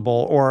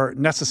feasible or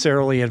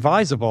necessarily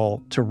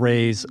advisable to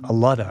raise a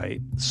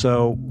Luddite.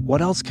 So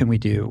what else can we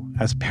do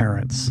as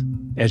parents,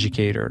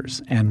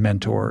 educators, and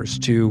mentors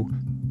to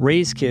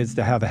raise kids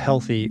to have a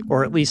healthy,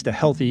 or at least a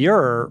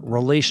healthier,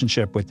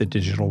 relationship with the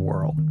digital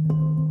world?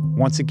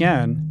 Once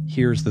again,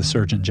 here's the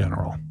Surgeon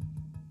General.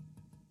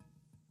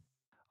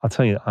 I'll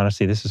tell you,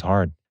 honestly, this is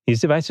hard.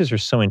 These devices are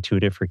so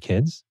intuitive for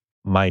kids.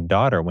 My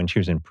daughter, when she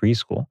was in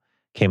preschool,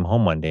 came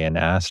home one day and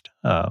asked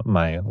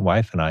my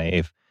wife and I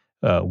if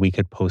we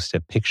could post a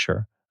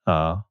picture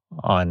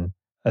on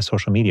a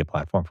social media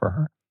platform for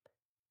her.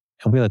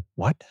 And we were like,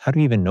 what? How do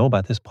you even know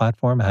about this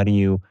platform? How do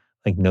you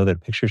know that a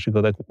picture should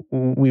go?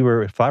 We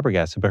were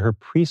flabbergasted, but her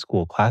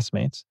preschool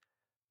classmates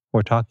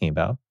were talking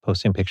about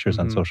posting pictures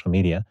on social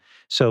media.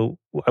 So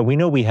we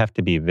know we have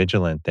to be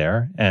vigilant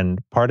there. And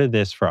part of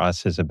this for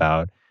us is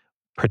about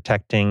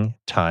protecting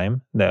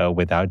time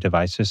without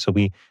devices. So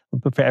we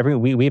have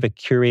a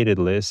curated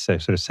list, a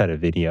sort of set of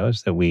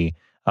videos that we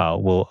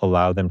will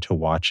allow them to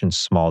watch in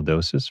small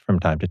doses from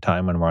time to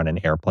time when we're on an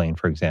airplane,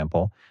 for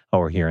example,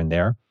 or here and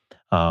there.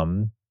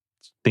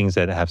 Things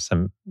that have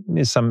some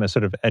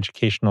sort of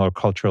educational or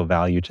cultural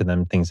value to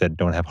them, things that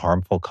don't have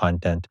harmful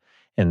content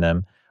in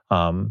them.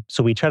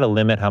 So we try to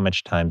limit how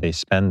much time they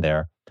spend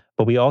there.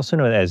 But we also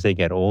know that as they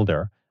get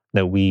older,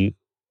 that we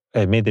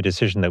have made the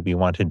decision that we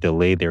want to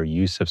delay their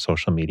use of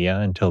social media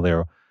until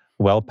they're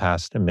well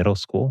past middle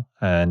school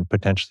and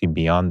potentially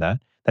beyond that.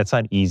 That's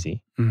not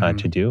easy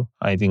to do.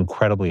 It's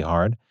incredibly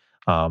hard.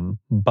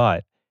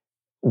 But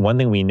one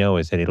thing we know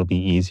is that it'll be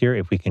easier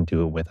if we can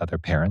do it with other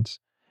parents.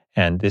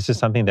 And this is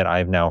something that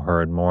I've now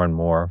heard more and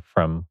more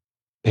from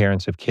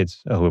parents of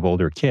kids who have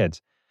older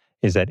kids,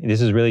 is that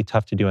this is really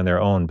tough to do on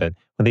their own. But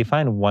when they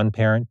find one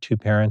parent, two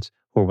parents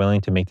who are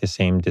willing to make the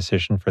same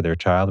decision for their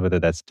child, whether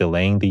that's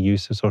delaying the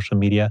use of social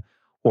media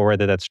or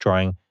whether that's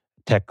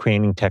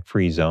creating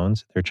tech-free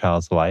zones in their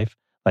child's life,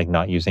 like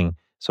not using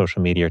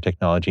social media or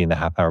technology in the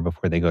half hour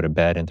before they go to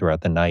bed and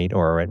throughout the night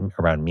or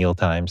around meal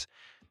times,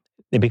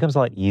 it becomes a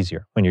lot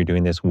easier when you're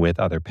doing this with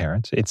other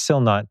parents. It's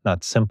still not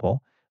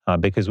simple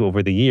because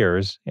over the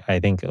years, I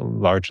think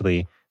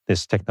largely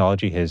this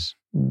technology has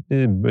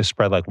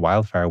spread like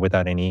wildfire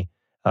without any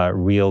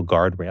real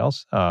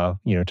guardrails,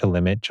 to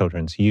limit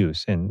children's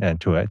use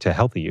and to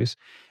healthy use.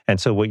 And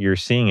so what you're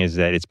seeing is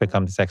that it's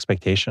become this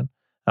expectation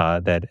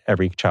that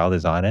every child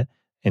is on it.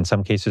 In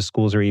some cases,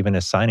 schools are even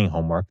assigning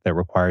homework that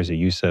requires the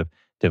use of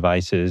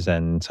devices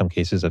and in some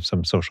cases of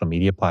some social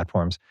media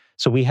platforms.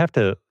 So we have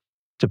to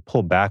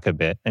pull back a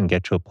bit and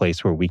get to a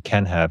place where we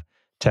can have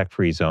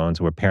tech-free zones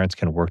where parents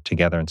can work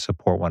together and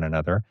support one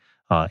another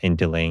in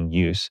delaying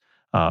use.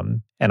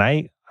 And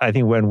I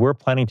think when we're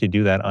planning to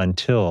do that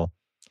until,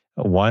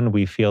 one,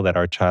 we feel that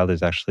our child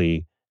is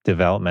actually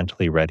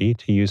developmentally ready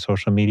to use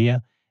social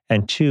media,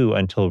 and two,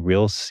 until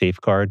real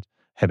safeguards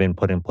have been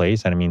put in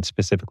place, and I mean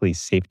specifically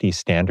safety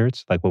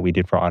standards, like what we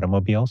did for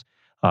automobiles,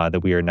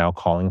 that we are now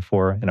calling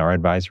for in our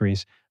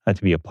advisories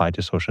to be applied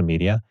to social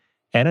media,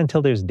 and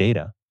until there's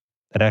data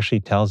that actually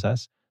tells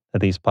us that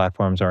these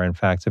platforms are in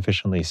fact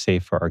sufficiently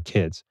safe for our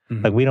kids.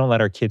 Mm-hmm. Like we don't let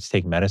our kids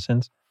take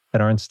medicines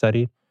that aren't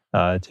studied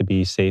to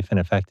be safe and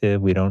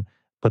effective. We don't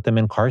put them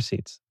in car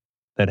seats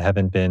that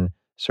haven't been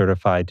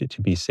certified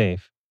to be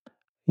safe.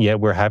 Yet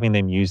we're having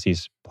them use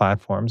these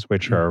platforms,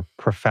 which are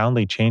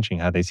profoundly changing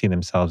how they see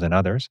themselves and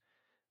others,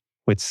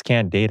 with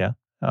scant data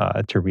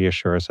to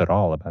reassure us at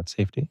all about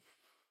safety.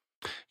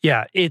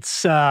 Yeah,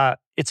 it's a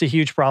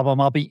huge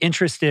problem. I'll be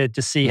interested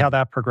to see how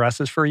that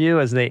progresses for you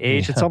as they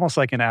age. Yeah. It's almost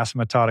like an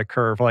asymptotic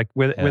curve. Like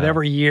with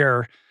every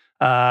year,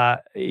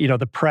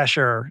 the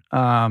pressure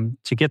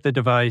to get the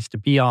device to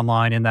be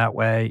online in that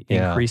way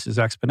increases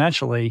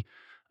exponentially.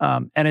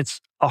 And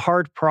it's a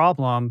hard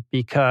problem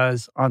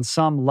because on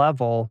some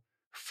level,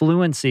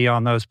 fluency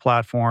on those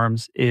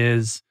platforms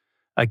is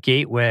a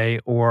gateway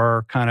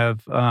or kind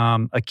of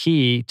a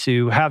key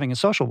to having a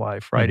social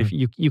life, right?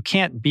 Mm-hmm. If you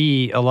can't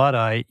be a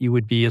Luddite, you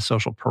would be a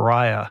social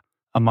pariah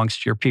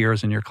amongst your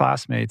peers and your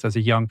classmates as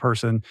a young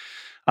person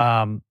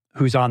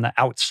who's on the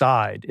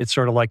outside. It's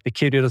sort of like the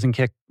kid who doesn't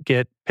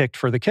get picked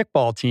for the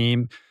kickball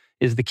team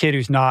is the kid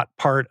who's not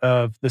part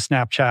of the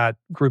Snapchat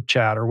group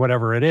chat or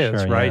whatever it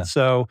is, right? Yeah.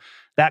 So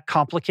that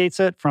complicates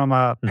it from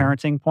a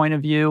parenting point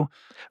of view.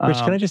 Rich,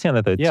 can I just say on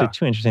that, though? Yeah.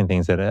 Two interesting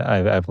things that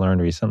I've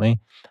learned recently.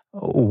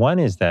 One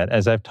is that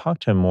as I've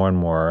talked to more and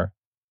more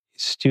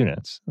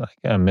students,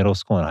 like middle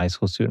school and high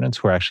school students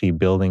who are actually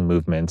building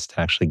movements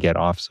to actually get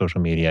off social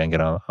media and get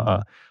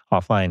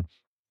offline,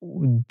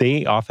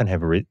 they often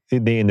have,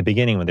 in the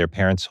beginning when their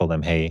parents told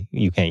them, hey,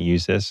 you can't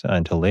use this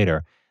until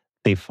later,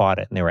 they fought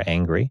it and they were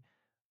angry.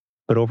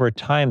 But over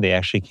time, they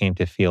actually came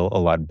to feel a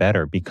lot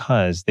better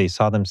because they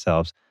saw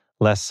themselves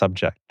less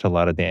subject to a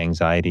lot of the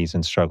anxieties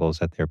and struggles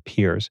that their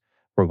peers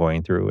were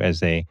going through as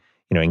they,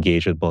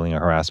 engage with bullying or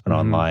harassment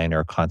online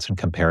or constant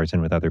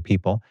comparison with other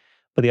people.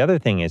 But the other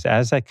thing is,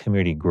 as that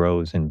community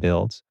grows and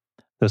builds,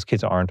 those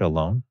kids aren't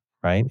alone,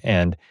 right?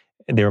 And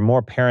there are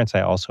more parents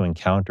I also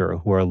encounter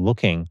who are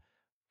looking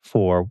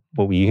for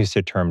what we used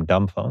to term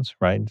dumb phones,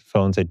 right?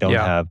 Phones that don't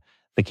have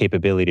the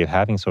capability of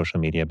having social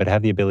media, but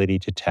have the ability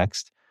to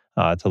text,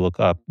 to look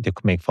up, to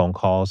make phone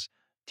calls,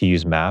 to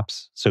use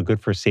maps. So good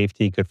for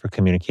safety, good for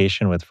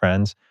communication with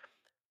friends,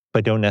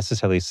 but don't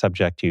necessarily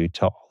subject you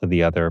to all of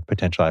the other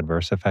potential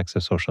adverse effects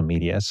of social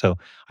media. So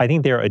I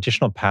think there are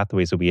additional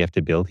pathways that we have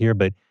to build here,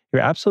 but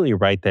you're absolutely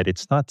right that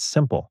it's not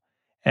simple.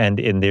 And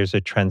there's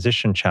a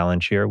transition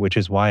challenge here, which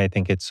is why I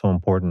think it's so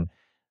important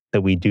that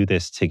we do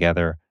this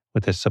together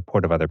with the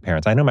support of other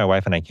parents. I know my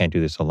wife and I can't do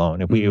this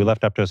alone. If we were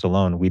left up to us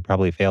alone, we'd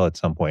probably fail at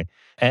some point.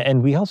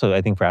 And we also,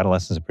 I think for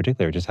adolescents in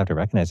particular, just have to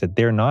recognize that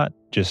they're not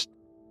just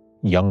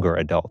younger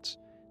adults.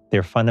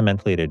 They're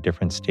fundamentally at a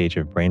different stage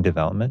of brain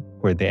development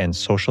and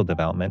social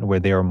development where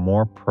they are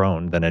more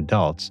prone than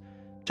adults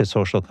to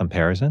social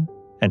comparison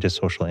and to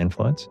social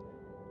influence.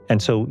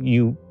 And so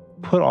you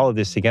put all of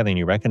this together and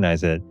you recognize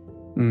that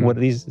what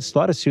a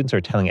lot of students are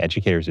telling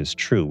educators is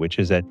true, which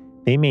is that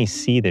they may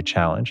see the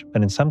challenge,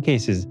 but in some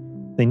cases,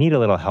 they need a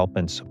little help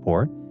and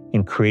support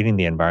in creating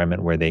the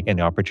environment where they get an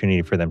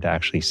opportunity for them to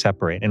actually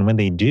separate. And when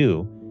they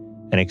do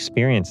and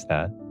experience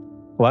that,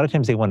 a lot of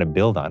times they want to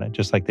build on it,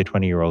 just like the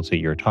 20-year-olds that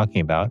you're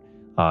talking about.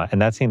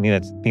 And that's something I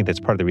think that's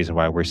part of the reason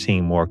why we're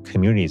seeing more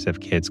communities of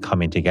kids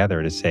coming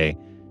together to say,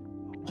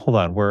 hold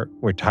on,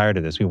 we're tired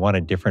of this. We want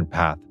a different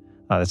path.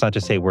 That's not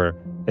to say we're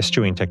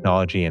eschewing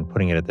technology and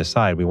putting it at the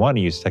side. We want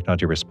to use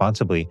technology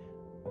responsibly,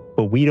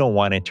 but we don't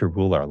want it to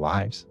rule our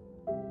lives.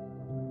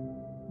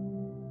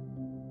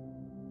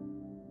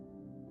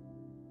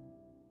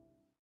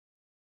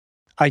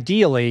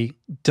 Ideally,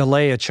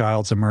 delay a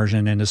child's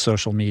immersion into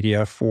social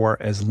media for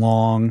as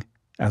long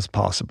as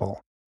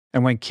possible.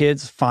 And when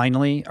kids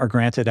finally are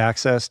granted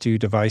access to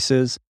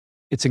devices,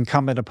 it's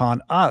incumbent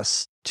upon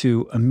us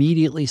to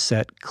immediately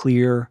set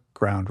clear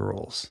ground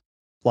rules.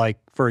 Like,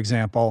 for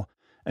example,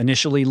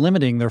 initially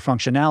limiting their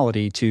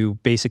functionality to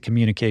basic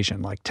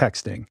communication like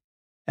texting.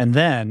 And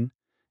then,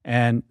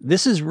 and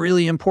this is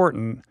really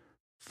important,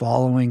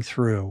 following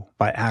through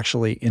by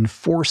actually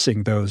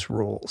enforcing those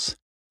rules.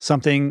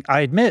 Something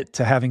I admit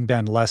to having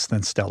been less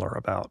than stellar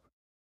about.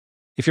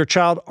 If your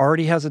child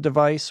already has a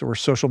device or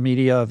social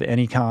media of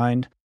any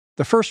kind,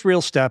 the first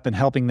real step in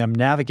helping them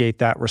navigate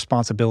that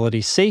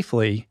responsibility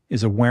safely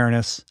is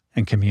awareness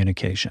and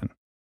communication.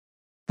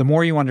 The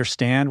more you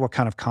understand what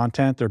kind of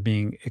content they're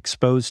being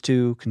exposed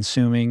to,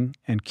 consuming,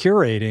 and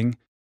curating,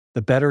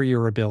 the better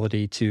your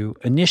ability to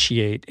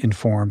initiate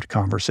informed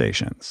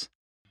conversations.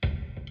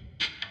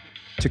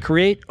 To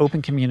create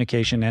open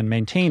communication and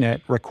maintain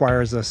it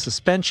requires a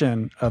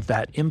suspension of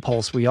that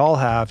impulse we all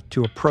have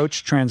to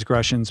approach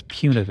transgressions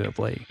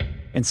punitively.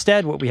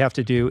 Instead, what we have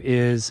to do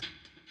is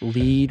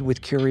lead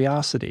with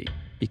curiosity,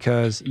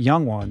 because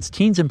young ones,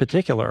 teens in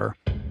particular,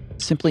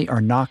 simply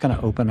are not going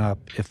to open up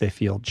if they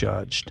feel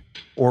judged,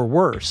 or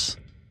worse,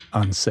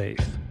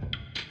 unsafe.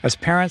 As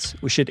parents,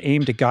 we should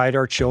aim to guide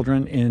our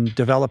children in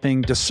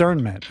developing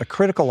discernment, a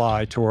critical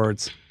eye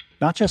towards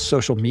not just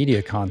social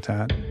media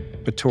content,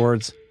 but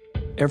towards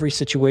every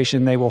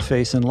situation they will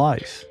face in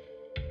life.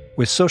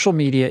 With social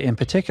media in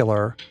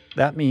particular,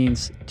 that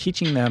means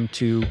teaching them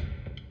to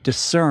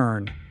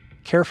discern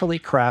carefully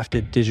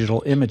crafted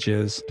digital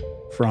images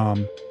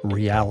from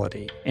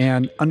reality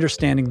and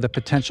understanding the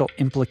potential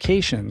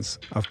implications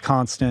of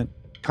constant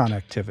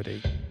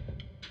connectivity.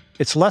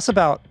 It's less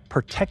about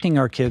protecting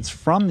our kids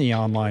from the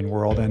online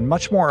world and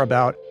much more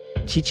about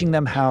teaching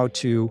them how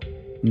to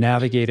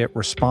navigate it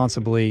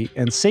responsibly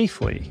and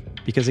safely.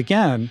 Because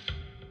again,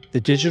 the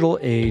digital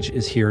age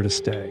is here to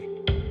stay.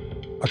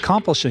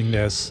 Accomplishing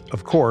this,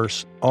 of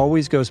course,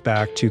 always goes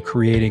back to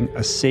creating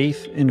a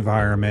safe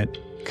environment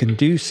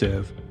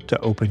conducive to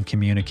open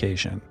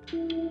communication.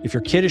 If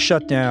your kid is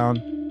shut down,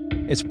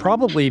 it's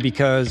probably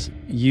because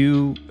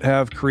you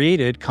have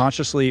created,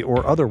 consciously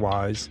or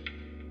otherwise,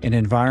 an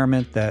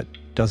environment that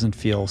doesn't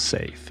feel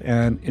safe.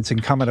 And it's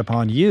incumbent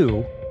upon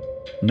you,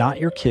 not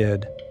your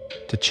kid,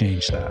 to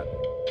change that.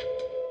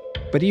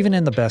 But even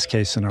in the best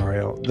case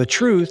scenario, the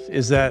truth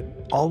is that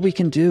all we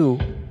can do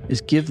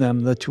is give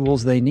them the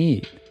tools they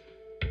need.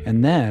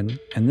 And then,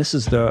 and this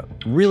is the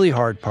really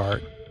hard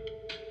part,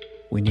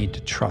 we need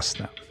to trust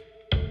them.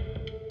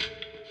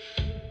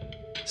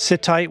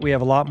 Sit tight, we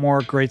have a lot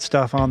more great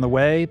stuff on the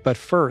way, but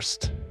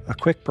first, a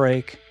quick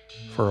break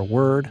for a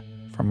word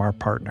from our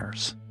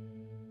partners.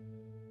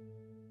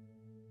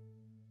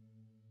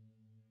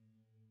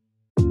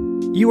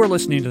 You are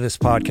listening to this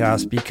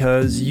podcast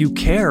because you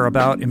care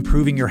about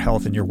improving your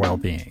health and your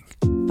well-being.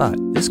 But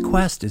this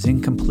quest is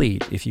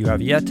incomplete if you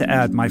have yet to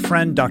add my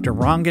friend Dr.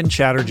 Rangan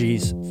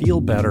Chatterjee's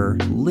Feel Better,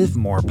 Live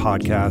More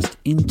podcast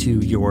into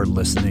your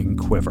listening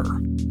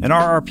quiver. An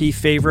RRP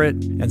favorite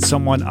and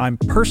someone I'm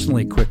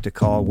personally quick to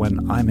call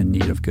when I'm in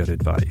need of good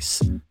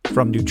advice.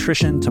 From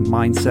nutrition to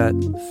mindset,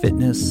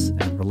 fitness,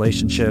 and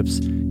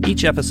relationships,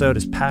 each episode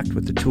is packed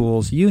with the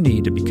tools you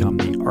need to become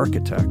the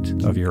architect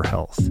of your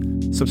health.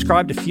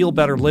 Subscribe to Feel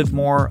Better, Live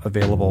More,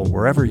 available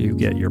wherever you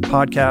get your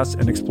podcasts,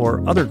 and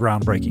explore other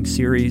groundbreaking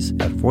series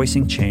at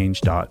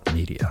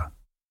voicingchange.media.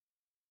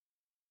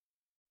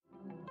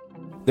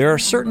 There are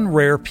certain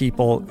rare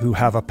people who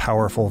have a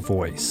powerful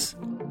voice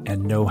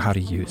and know how to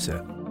use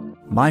it.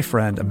 My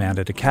friend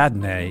Amanda de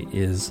Cadenet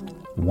is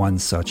one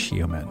such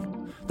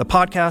human. The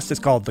podcast is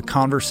called The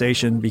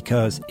Conversation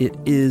because it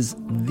is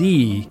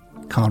the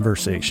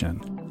conversation.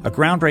 A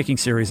groundbreaking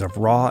series of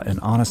raw and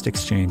honest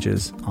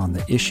exchanges on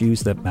the issues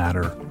that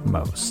matter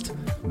most.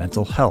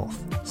 Mental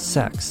health,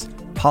 sex,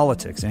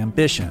 politics,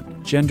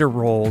 ambition, gender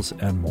roles,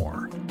 and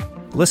more.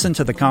 Listen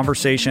to The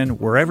Conversation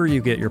wherever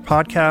you get your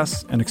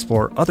podcasts and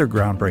explore other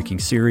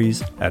groundbreaking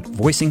series at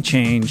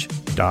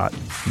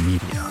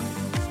voicingchange.media.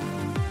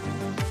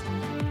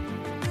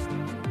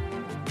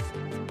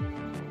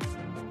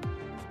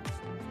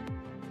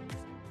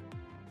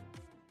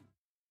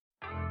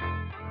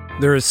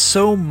 There is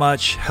so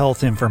much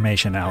health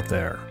information out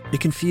there.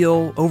 It can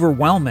feel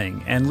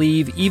overwhelming and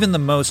leave even the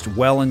most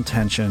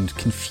well-intentioned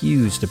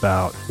confused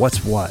about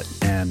what's what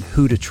and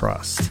who to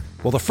trust.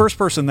 Well, the first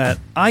person that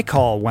I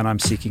call when I'm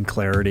seeking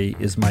clarity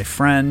is my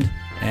friend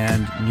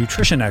and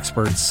nutrition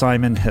expert,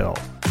 Simon Hill,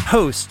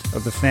 host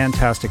of the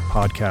fantastic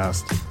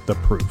podcast, The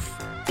Proof.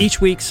 Each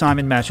week,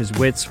 Simon matches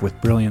wits with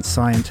brilliant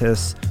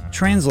scientists,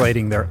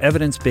 translating their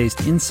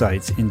evidence-based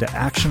insights into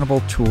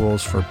actionable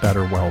tools for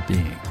better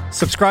well-being.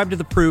 Subscribe to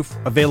The Proof,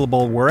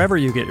 available wherever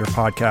you get your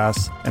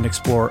podcasts, and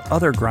explore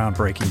other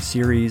groundbreaking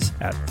series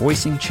at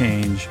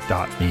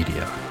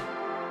voicingchange.media.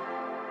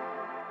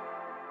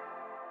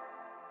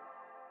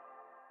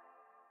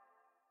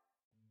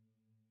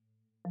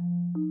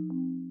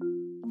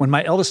 When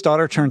my eldest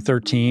daughter turned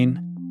 13,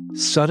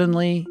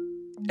 suddenly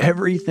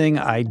everything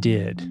I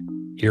did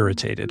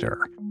irritated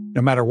her.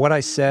 No matter what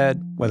I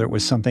said, whether it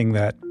was something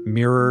that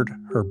mirrored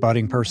her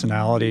budding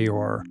personality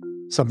or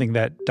something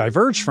that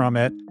diverged from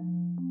it,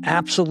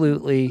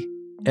 absolutely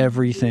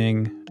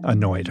everything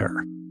annoyed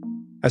her.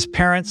 As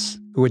parents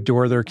who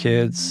adore their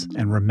kids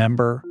and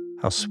remember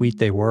how sweet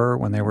they were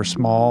when they were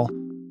small,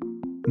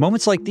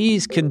 moments like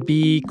these can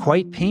be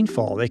quite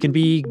painful. They can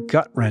be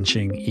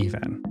gut-wrenching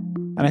even.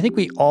 And I think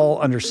we all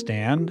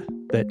understand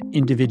that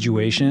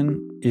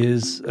individuation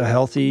is a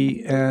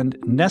healthy and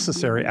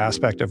necessary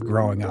aspect of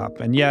growing up.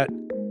 And yet,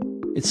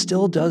 it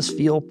still does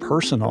feel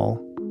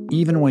personal,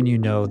 even when you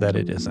know that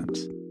it isn't.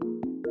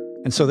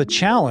 And so the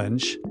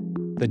challenge,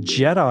 the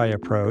Jedi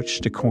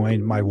approach, to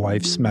coin my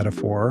wife's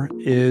metaphor,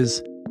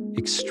 is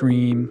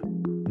extreme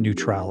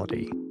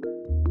neutrality.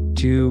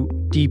 To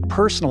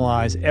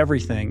depersonalize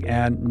everything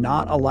and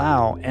not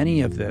allow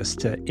any of this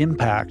to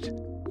impact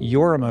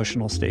your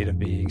emotional state of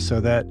being so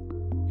that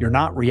you're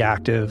not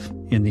reactive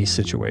in these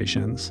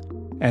situations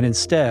and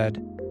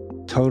instead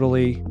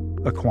totally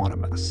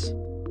equanimous.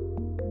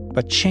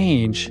 But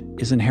change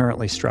is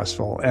inherently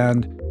stressful,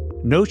 and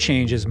no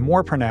change is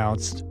more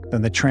pronounced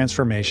than the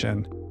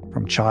transformation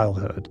from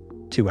childhood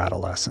to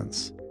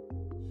adolescence.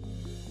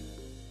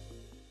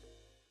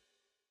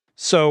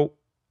 So,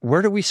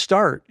 where do we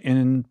start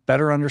in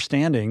better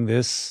understanding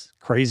this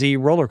crazy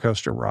roller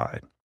coaster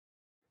ride?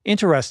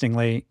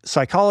 Interestingly,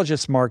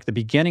 psychologists mark the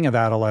beginning of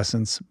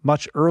adolescence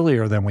much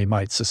earlier than we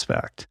might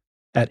suspect,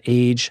 at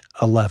age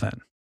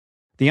 11.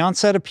 The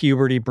onset of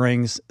puberty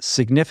brings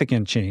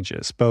significant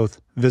changes,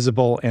 both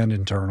visible and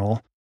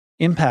internal,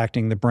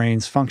 impacting the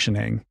brain's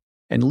functioning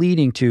and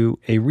leading to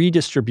a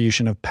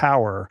redistribution of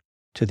power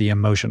to the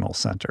emotional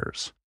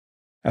centers.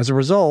 As a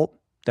result,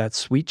 that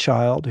sweet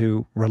child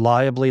who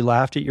reliably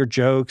laughed at your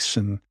jokes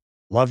and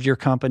loved your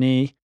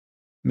company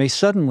may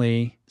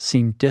suddenly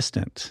seem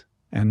distant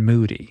and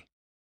moody.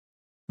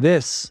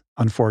 This,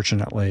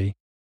 unfortunately,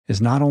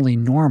 is not only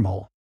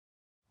normal,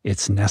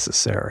 it's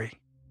necessary.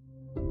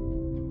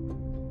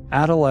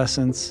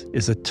 Adolescence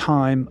is a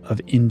time of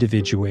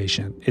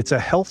individuation. It's a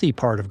healthy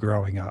part of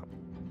growing up.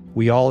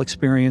 We all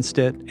experienced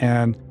it,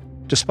 and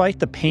despite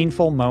the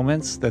painful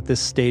moments that this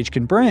stage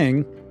can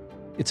bring,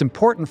 it's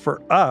important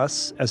for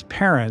us as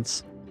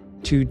parents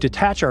to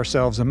detach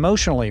ourselves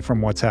emotionally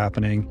from what's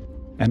happening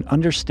and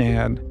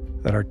understand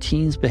that our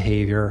teens'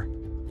 behavior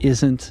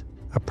isn't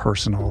a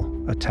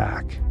personal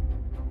attack.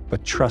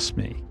 But trust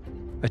me,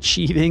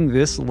 achieving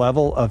this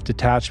level of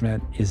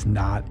detachment is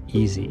not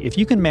easy. If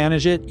you can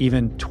manage it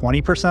even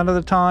 20% of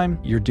the time,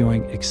 you're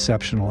doing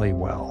exceptionally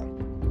well.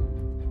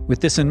 With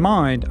this in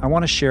mind, I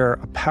want to share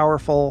a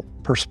powerful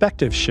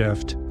perspective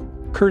shift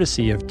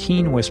courtesy of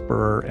teen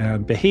whisperer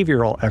and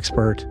behavioral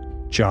expert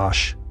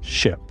Josh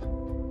Shipp.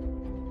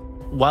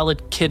 While a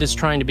kid is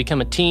trying to become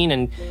a teen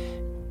and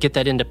get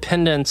that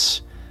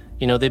independence,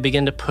 they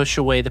begin to push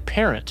away the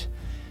parent.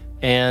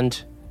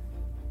 And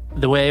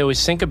the way I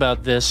always think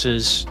about this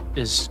is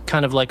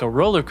kind of like a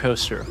roller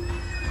coaster.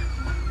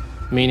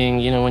 Meaning,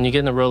 when you get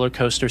in the roller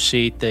coaster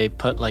seat, they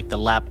put like the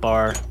lap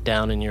bar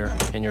down in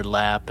your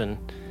lap, and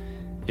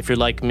if you're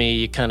like me,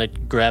 you kind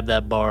of grab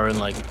that bar and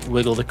like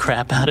wiggle the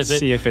crap out of it.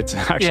 See if it's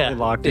actually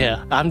locked in.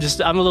 Yeah, I'm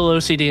a little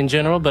OCD in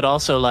general, but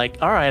also like,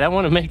 all right, I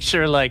want to make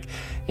sure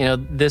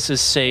this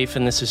is safe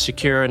and this is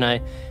secure, and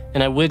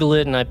I wiggle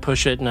it and I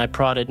push it and I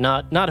prod it,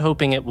 not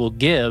hoping it will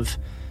give,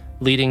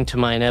 leading to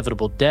my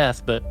inevitable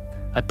death, but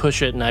I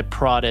push it and I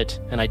prod it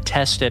and I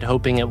test it,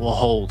 hoping it will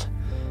hold.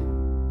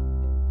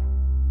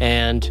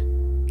 And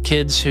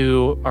kids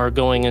who are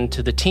going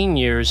into the teen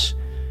years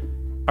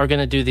are going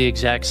to do the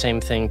exact same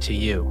thing to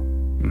you.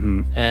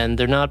 Mm-hmm. And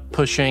they're not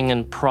pushing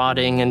and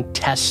prodding and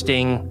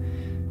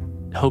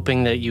testing,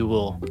 hoping that you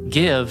will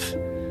give,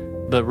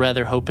 but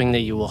rather hoping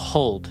that you will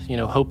hold.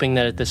 Hoping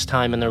that at this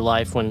time in their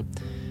life when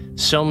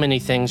so many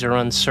things are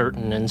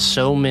uncertain and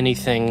so many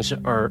things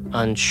are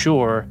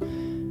unsure,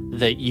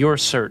 that you're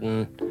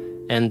certain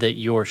and that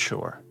you're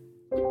sure.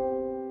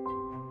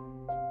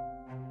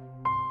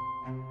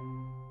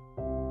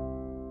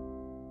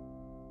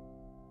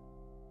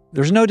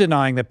 There's no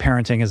denying that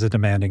parenting is a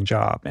demanding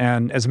job.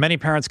 And as many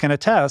parents can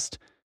attest,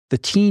 the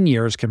teen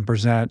years can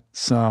present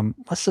some,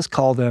 let's just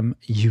call them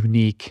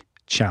unique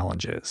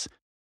challenges.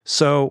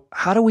 So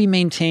how do we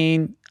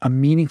maintain a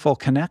meaningful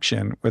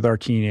connection with our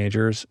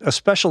teenagers,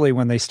 especially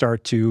when they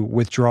start to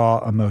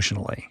withdraw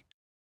emotionally?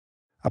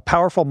 A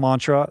powerful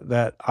mantra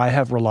that I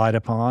have relied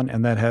upon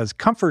and that has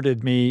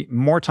comforted me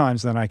more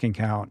times than I can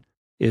count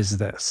is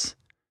this: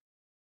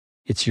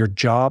 it's your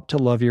job to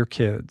love your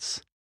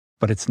kids,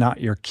 but it's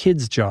not your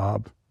kids'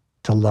 job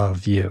to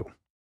love you.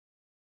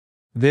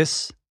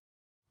 This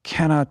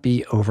cannot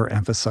be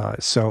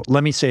overemphasized. So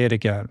let me say it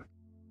again.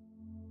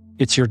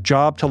 It's your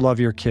job to love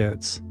your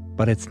kids,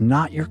 but it's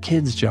not your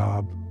kids'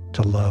 job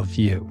to love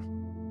you.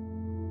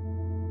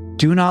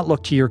 Do not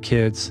look to your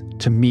kids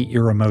to meet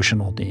your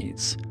emotional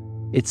needs.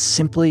 It's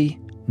simply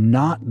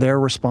not their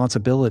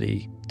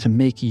responsibility to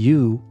make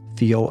you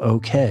feel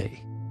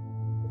okay.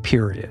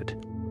 Period.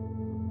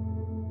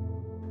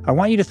 I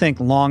want you to think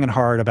long and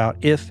hard about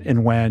if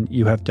and when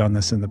you have done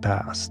this in the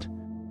past.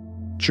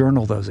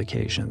 Journal those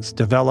occasions.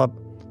 Develop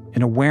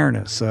an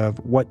awareness of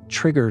what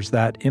triggers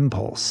that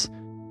impulse.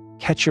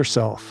 catch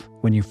yourself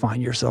when you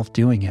find yourself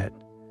doing it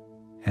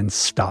and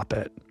stop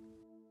it.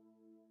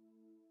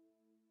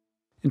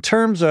 In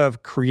terms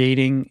of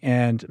creating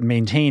and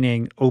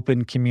maintaining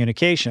open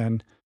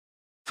communication,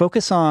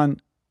 focus on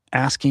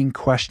asking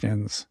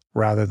questions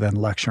rather than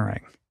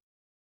lecturing.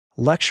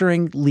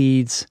 Lecturing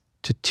leads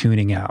to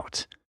tuning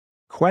out.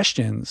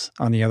 Questions,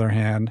 on the other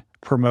hand,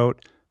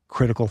 promote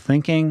critical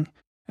thinking,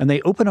 and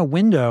they open a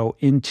window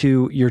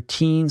into your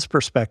teens'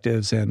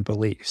 perspectives and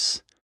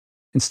beliefs.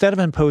 Instead of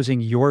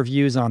imposing your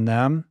views on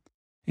them,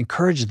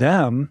 encourage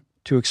them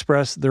to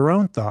express their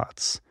own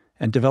thoughts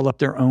and develop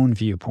their own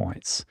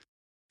viewpoints.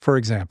 For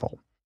example,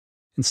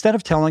 instead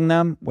of telling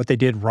them what they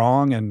did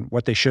wrong and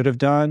what they should have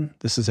done,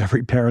 this is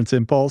every parent's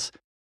impulse,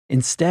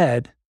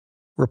 instead,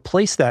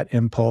 replace that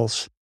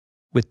impulse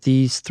with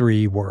these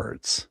 3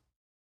 words.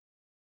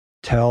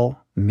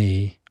 Tell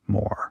me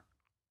more.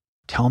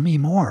 Tell me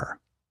more.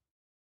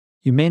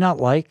 You may not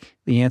like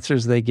the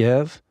answers they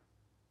give,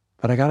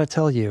 but I got to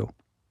tell you,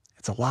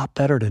 it's a lot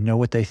better to know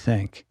what they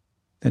think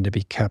than to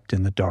be kept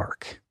in the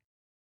dark.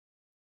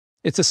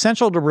 It's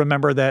essential to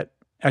remember that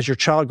as your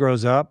child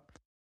grows up,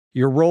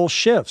 your role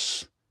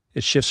shifts.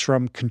 It shifts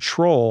from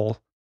control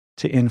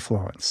to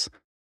influence.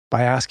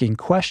 By asking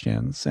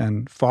questions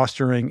and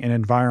fostering an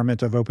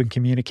environment of open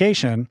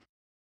communication,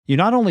 you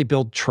not only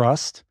build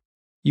trust,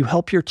 you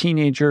help your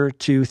teenager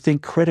to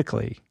think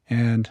critically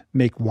and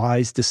make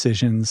wise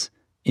decisions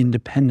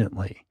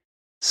independently,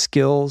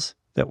 skills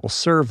that will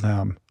serve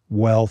them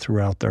well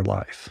throughout their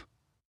life.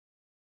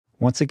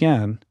 Once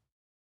again,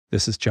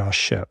 this is Josh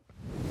Shipp.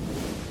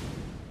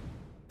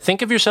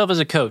 Think of yourself as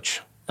a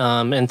coach.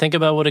 And think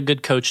about what a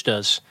good coach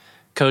does.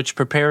 Coach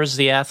prepares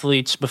the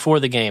athletes before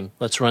the game.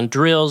 Let's run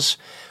drills.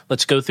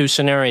 Let's go through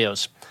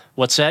scenarios.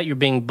 What's that? You're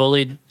being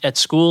bullied at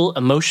school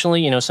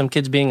emotionally. Some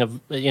kids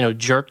being a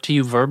jerk to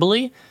you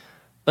verbally.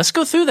 Let's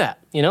go through that.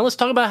 Let's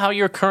talk about how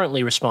you're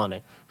currently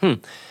responding.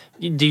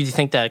 Do you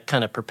think that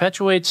kind of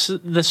perpetuates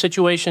the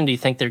situation? Do you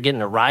think they're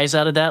getting a rise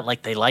out of that?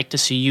 Like they like to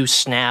see you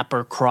snap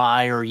or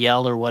cry or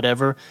yell or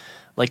whatever?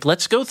 Like,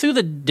 let's go through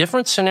the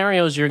different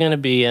scenarios you're going to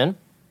be in,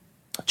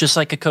 just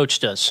like a coach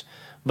does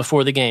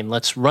before the game.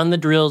 Let's run the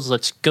drills.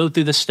 Let's go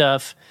through the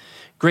stuff.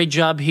 Great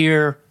job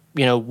here.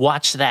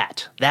 Watch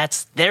that.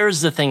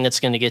 There's the thing that's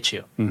going to get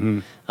you.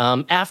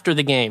 Mm-hmm. After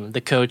the game,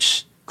 the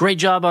coach, great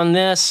job on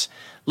this.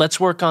 Let's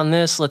work on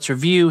this. Let's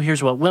review.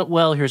 Here's what went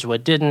well. Here's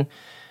what didn't.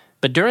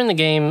 But during the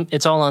game,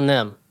 it's all on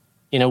them.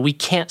 We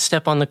can't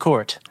step on the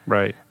court.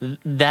 Right.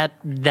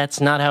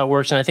 That's not how it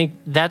works. And I think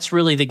that's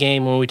really the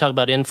game when we talk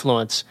about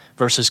influence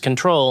versus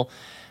control.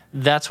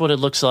 That's what it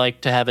looks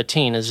like to have a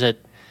teen, is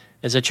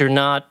that you're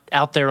not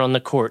out there on the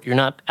court. You're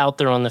not out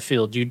there on the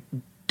field. You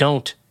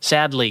don't,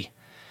 sadly,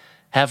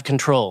 have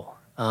control,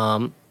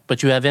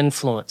 but you have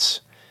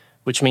influence,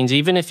 which means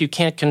even if you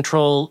can't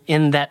control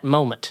in that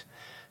moment,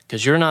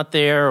 because you're not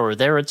there, or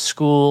they're at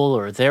school,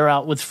 or they're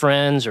out with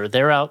friends, or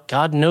they're out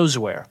God knows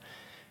where,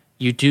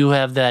 you do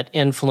have that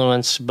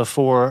influence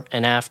before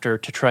and after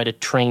to try to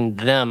train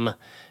them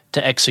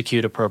to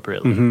execute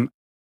appropriately. Mm-hmm.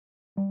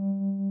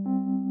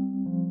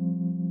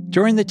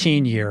 During the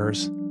teen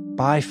years,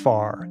 by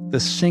far, the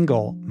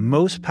single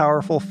most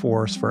powerful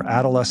force for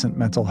adolescent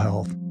mental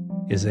health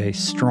is a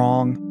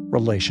strong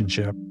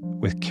relationship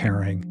with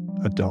caring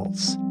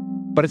adults.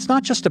 But it's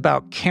not just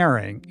about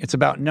caring. It's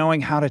about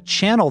knowing how to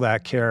channel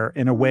that care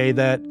in a way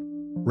that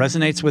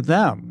resonates with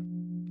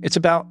them. It's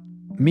about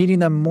meeting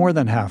them more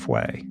than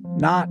halfway,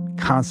 not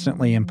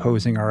constantly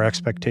imposing our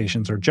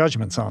expectations or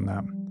judgments on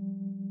them.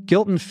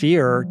 Guilt and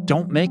fear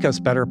don't make us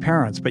better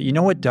parents, but you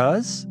know what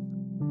does?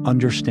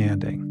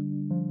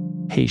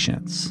 Understanding,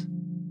 patience,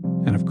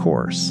 and of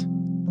course,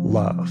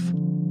 love.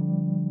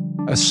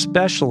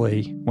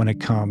 Especially when it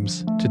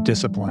comes to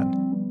discipline.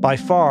 By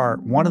far,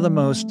 one of the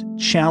most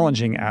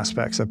challenging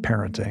aspects of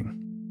parenting.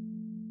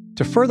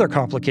 To further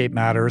complicate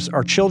matters,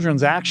 our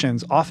children's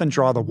actions often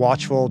draw the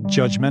watchful,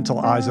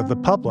 judgmental eyes of the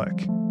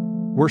public.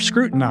 We're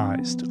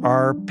scrutinized,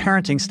 our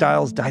parenting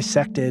styles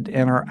dissected,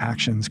 and our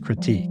actions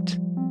critiqued.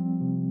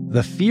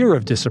 The fear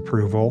of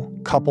disapproval,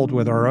 coupled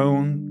with our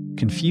own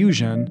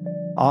confusion,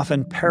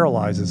 often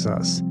paralyzes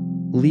us,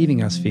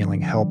 leaving us feeling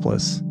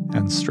helpless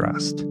and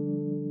stressed.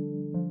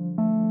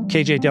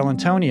 KJ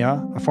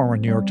Dell'Antonia, a former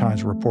New York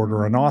Times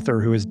reporter and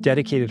author who has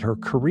dedicated her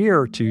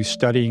career to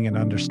studying and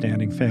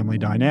understanding family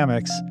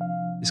dynamics,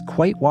 is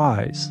quite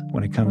wise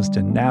when it comes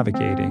to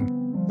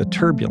navigating the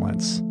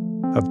turbulence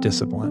of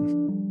discipline.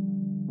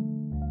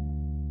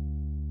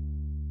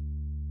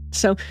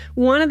 So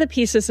one of the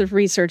pieces of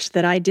research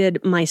that I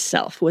did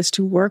myself was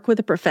to work with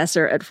a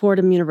professor at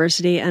Fordham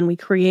University, and we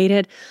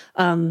created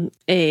an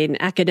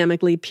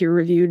academically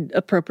peer-reviewed,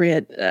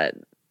 appropriate,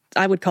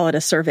 I would call it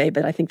a survey,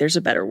 but I think there's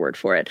a better word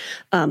for it,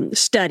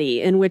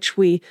 study in which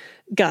we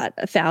got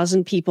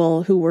 1,000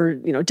 people who were,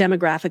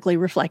 demographically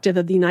reflective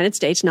of the United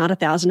States, not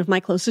 1,000 of my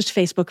closest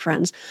Facebook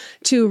friends,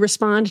 to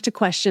respond to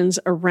questions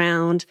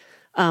around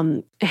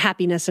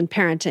happiness and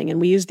parenting.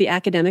 And we used the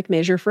academic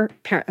measure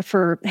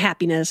for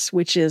happiness,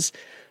 which is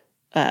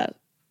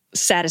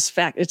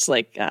satisfaction. It's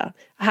like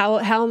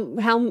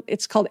how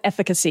it's called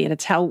efficacy, and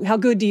it's how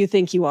good do you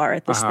think you are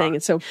at this thing.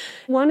 And so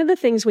one of the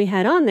things we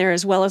had on there,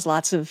 as well as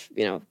lots of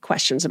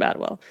questions about,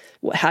 well,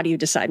 how do you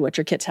decide what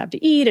your kids have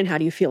to eat, and how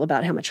do you feel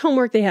about how much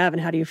homework they have,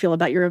 and how do you feel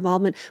about your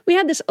involvement? We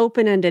had this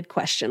open-ended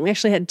question. We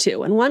actually had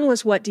two, and one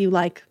was, what do you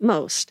like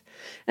most?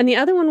 And the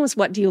other one was,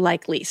 what do you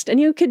like least? And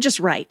you could just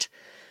write.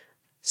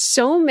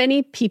 So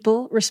many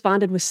people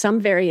responded with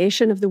some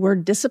variation of the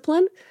word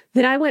discipline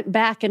that I went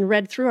back and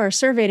read through our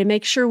survey to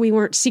make sure we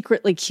weren't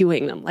secretly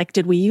cueing them. Like,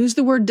 did we use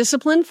the word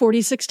discipline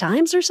 46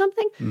 times or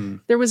something?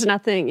 There was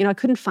nothing. I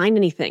couldn't find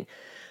anything.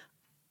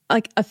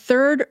 Like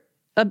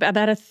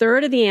about a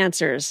third of the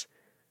answers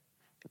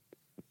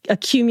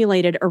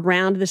accumulated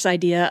around this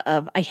idea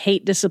of, I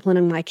hate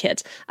disciplining my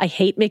kids. I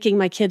hate making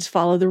my kids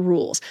follow the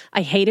rules.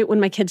 I hate it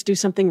when my kids do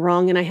something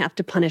wrong and I have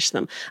to punish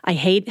them. I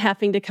hate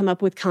having to come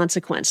up with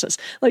consequences.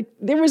 Like,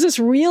 there was this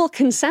real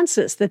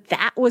consensus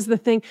that was the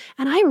thing.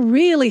 And I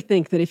really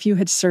think that if you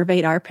had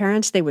surveyed our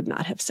parents, they would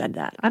not have said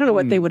that. I don't know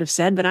what they would have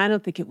said, but I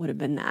don't think it would have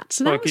been that.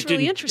 So that was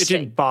really interesting. It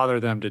didn't bother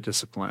them to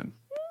discipline.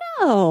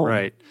 No.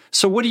 Right.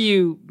 So what do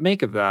you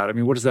make of that? I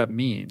mean, what does that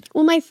mean?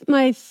 Well,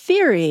 my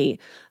theory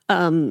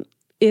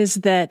is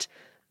that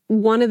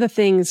one of the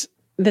things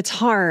that's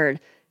hard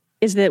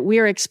is that we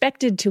are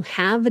expected to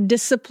have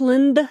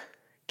disciplined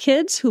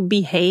kids who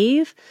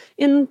behave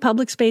in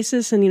public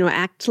spaces and,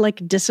 act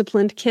like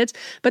disciplined kids,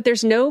 but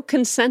there's no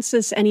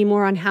consensus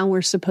anymore on how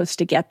we're supposed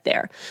to get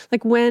there.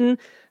 Like when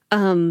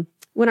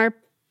our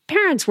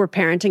parents were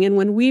parenting and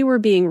when we were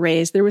being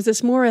raised, there was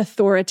this more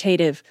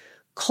authoritative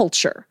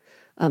culture.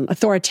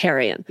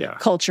 Authoritarian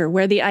culture,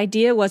 where the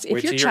idea was,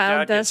 if your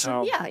child does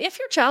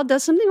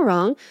something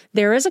wrong,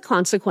 there is a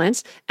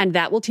consequence, and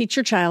that will teach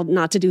your child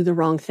not to do the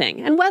wrong thing.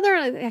 And whether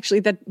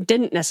actually that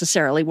didn't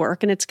necessarily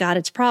work, and it's got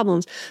its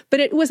problems, but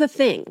it was a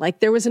thing.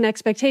 Like, there was an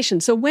expectation.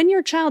 So when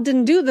your child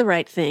didn't do the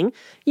right thing,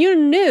 you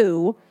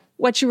knew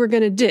what you were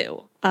going to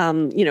do.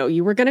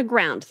 You were going to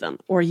ground them,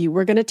 or you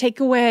were going to take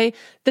away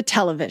the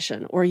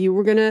television, or you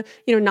were going to,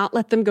 not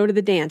let them go to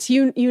the dance.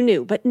 You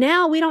knew. But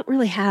now we don't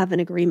really have an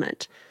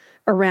agreement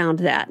around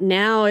that.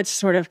 Now it's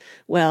sort of,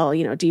 well,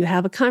 do you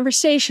have a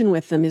conversation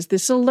with them? Is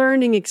this a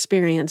learning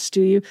experience?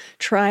 Do you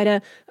try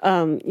to,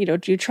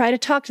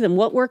 talk to them?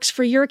 What works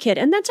for your kid?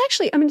 And that's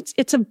actually,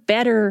 it's a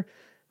better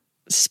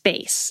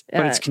space.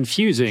 But it's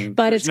confusing.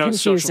 But There's it's no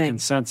confusing. Social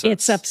consensus.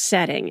 It's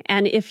upsetting.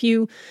 And if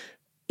you,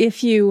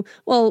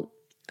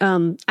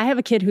 I have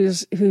a kid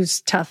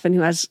who's tough and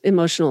who has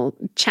emotional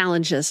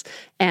challenges.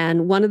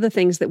 And one of the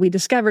things that we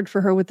discovered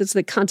for her was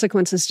the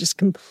consequences just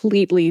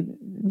completely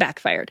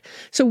backfired.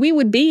 So we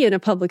would be in a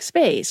public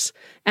space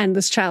and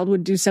this child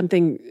would do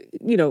something,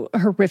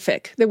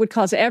 horrific that would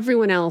cause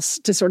everyone else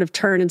to sort of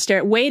turn and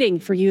stare, waiting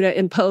for you to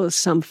impose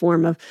some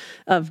form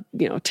of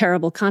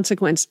terrible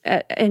consequence,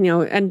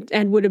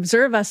 and would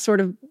observe us sort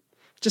of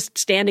just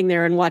standing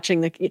there and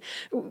watching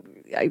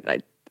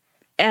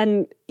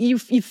and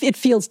it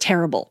feels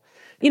terrible.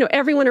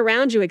 Everyone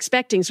around you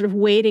expecting, sort of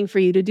waiting for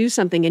you to do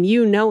something, and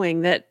you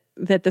knowing that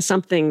the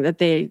something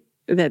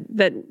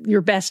that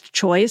your best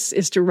choice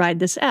is to ride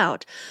this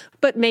out.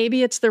 But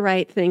maybe it's the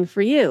right thing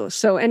for you.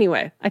 So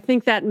anyway, I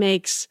think that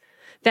makes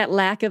that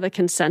lack of a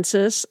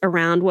consensus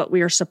around what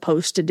we are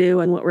supposed to do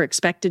and what we're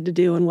expected to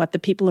do and what the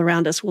people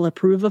around us will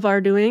approve of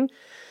our doing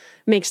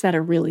makes that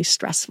a really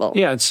stressful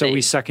and so thing.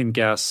 We second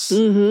guess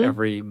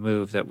every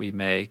move that we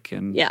make.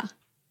 And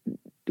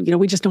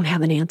we just don't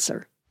have an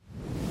answer.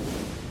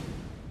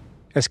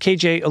 As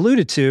KJ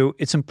alluded to,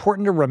 it's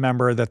important to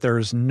remember that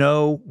there's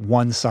no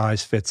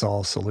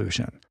one-size-fits-all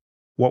solution.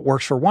 What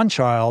works for one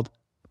child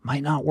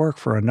might not work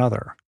for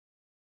another.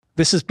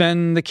 This has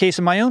been the case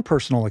in my own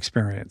personal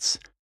experience.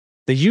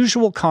 The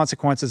usual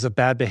consequences of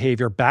bad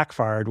behavior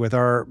backfired with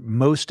our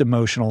most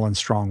emotional and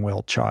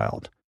strong-willed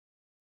child.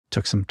 It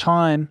took some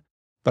time,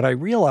 but I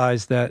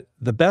realized that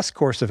the best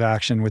course of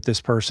action with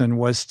this person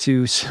was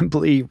to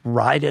simply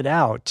ride it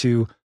out,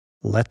 to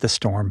let the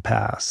storm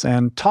pass,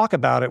 and talk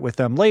about it with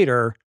them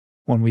later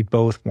when we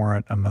both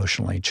weren't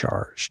emotionally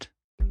charged.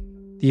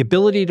 The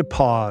ability to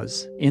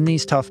pause in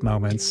these tough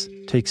moments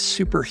takes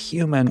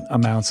superhuman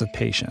amounts of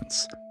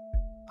patience.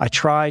 I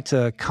try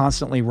to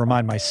constantly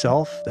remind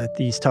myself that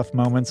these tough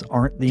moments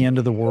aren't the end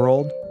of the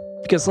world,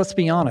 because let's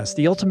be honest,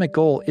 the ultimate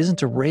goal isn't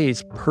to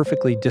raise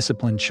perfectly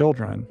disciplined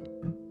children.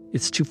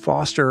 It's to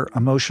foster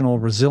emotional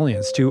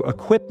resilience, to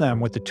equip them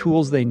with the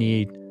tools they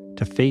need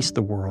to face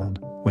the world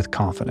with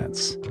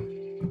confidence.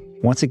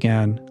 Once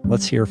again,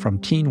 let's hear from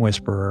teen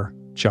whisperer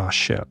Josh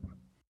Shipp.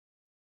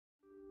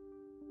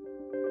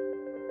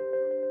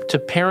 To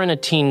parent a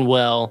teen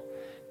well,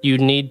 you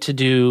need to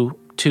do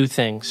two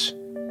things: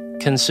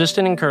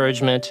 consistent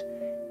encouragement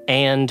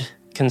and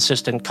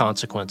consistent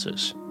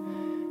consequences.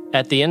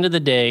 At the end of the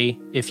day,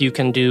 if you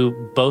can do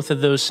both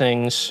of those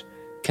things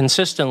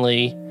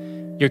consistently,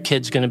 your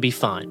kid's going to be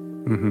fine.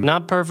 Mm-hmm.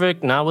 Not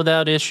perfect, not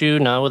without issue,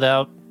 not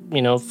without,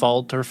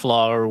 fault or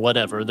flaw or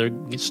whatever. They're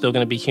still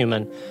going to be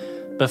human.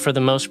 But for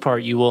the most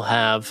part, you will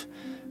have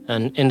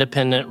an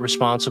independent,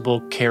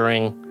 responsible,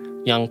 caring,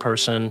 young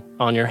person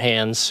on your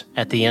hands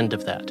at the end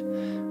of that.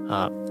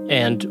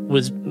 And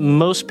with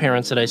most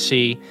parents that I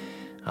see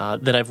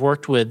that I've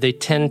worked with, they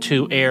tend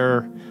to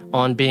err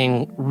on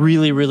being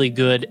really, really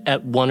good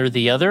at one or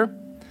the other,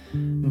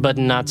 but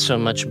not so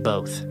much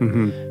both.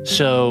 Mm-hmm.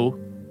 So,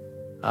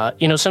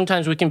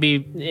 sometimes we can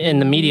be, in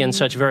the media and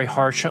such, very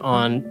harsh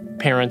on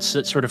parents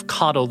that sort of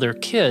coddle their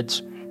kids.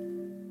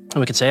 And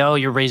we can say, oh,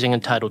 you're raising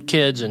entitled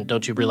kids, and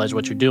don't you realize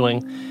what you're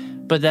doing?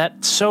 But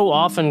that so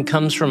often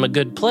comes from a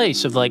good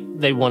place of like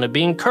they want to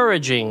be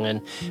encouraging,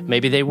 and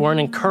maybe they weren't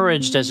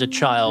encouraged as a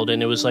child,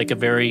 and it was like a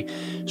very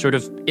sort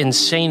of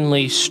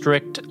insanely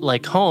strict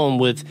like home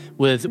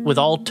with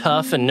all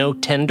tough and no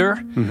tender.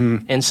 Mm-hmm.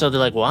 And so they're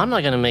like, well, I'm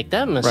not going to make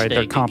that mistake. Right,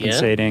 they're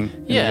compensating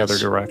in the other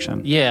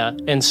direction. Yeah,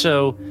 and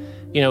so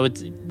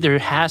there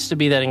has to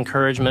be that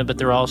encouragement, but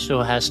there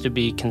also has to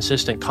be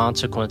consistent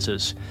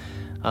consequences.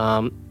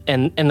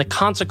 And the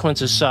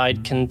consequences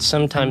side can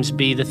sometimes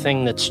be the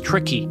thing that's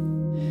tricky,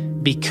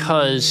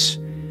 because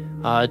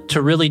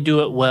to really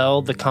do it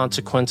well, the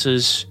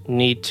consequences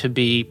need to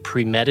be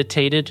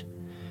premeditated,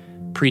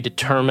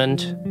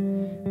 predetermined.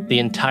 The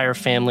entire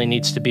family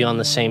needs to be on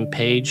the same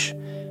page,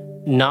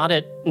 not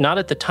at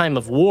the time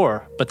of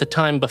war, but the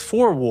time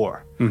before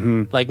war.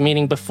 Mm-hmm. Like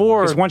meaning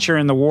before. Because once you're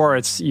in the war,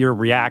 you're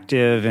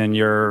reactive and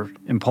you're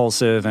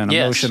impulsive and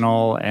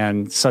emotional,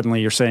 and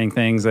suddenly you're saying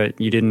things that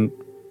you didn't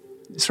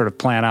sort of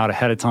plan out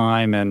ahead of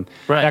time, and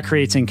that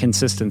creates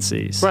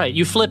inconsistencies. Right.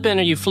 You flip in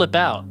or you flip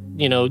out,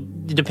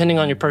 depending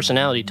on your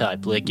personality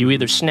type. Like you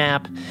either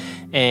snap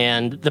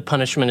and the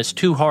punishment is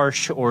too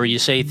harsh, or you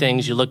say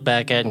things you look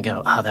back at and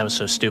go, that was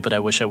so stupid. I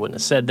wish I wouldn't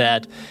have said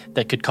that.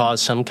 That could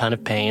cause some kind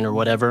of pain or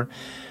whatever.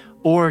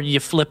 Or you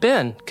flip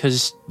in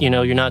because,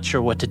 you're not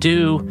sure what to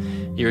do.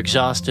 You're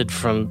exhausted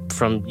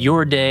from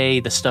your day,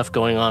 the stuff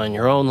going on in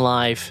your own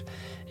life.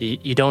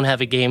 You don't have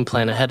a game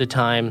plan ahead of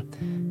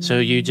time. So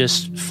you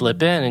just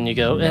flip in and you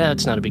go,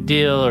 it's not a big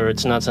deal, or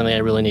it's not something I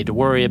really need to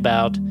worry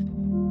about.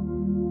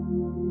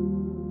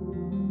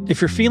 If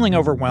you're feeling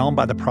overwhelmed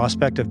by the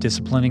prospect of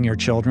disciplining your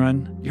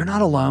children, you're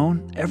not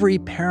alone. Every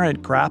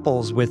parent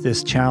grapples with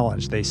this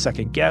challenge. They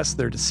second guess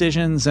their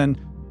decisions, and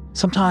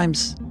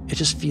sometimes it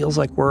just feels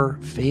like we're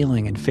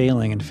failing and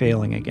failing and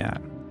failing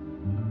again.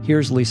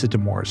 Here's Lisa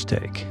Damour's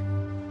take.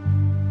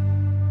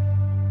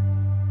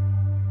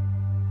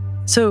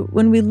 So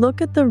when we look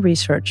at the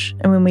research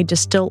and when we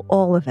distill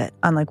all of it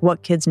on like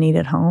what kids need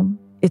at home,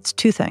 it's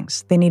two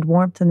things. They need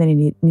warmth and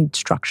they need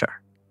structure.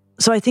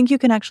 So I think you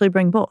can actually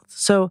bring both.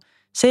 So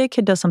say a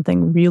kid does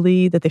something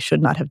really that they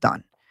should not have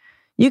done.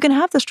 You can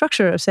have the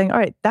structure of saying, all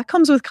right, that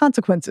comes with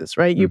consequences,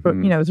 right?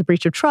 It's a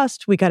breach of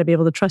trust. We got to be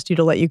able to trust you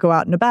to let you go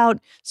out and about.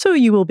 So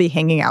you will be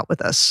hanging out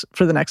with us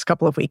for the next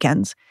couple of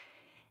weekends.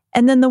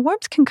 And then the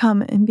warmth can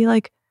come and be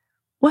like,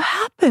 what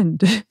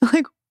happened?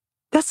 Like,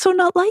 that's so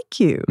not like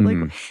you.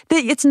 Like,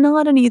 it's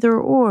not an either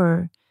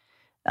or.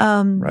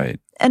 Right.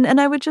 And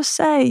I would just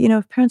say,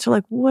 if parents are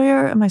like,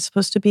 where am I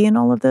supposed to be in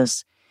all of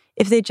this?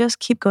 If they just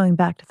keep going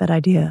back to that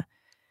idea,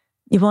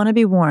 you want to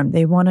be warm.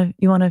 You want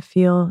to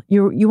feel,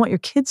 you want your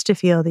kids to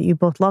feel that you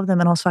both love them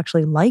and also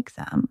actually like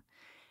them.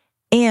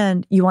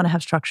 And you want to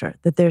have structure,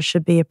 that there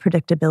should be a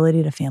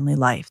predictability to family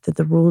life, that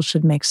the rules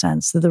should make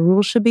sense, that the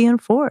rules should be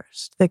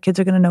enforced, that kids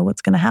are going to know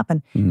what's going to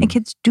happen. And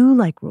kids do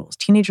like rules.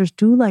 Teenagers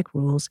do like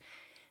rules.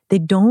 They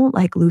don't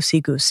like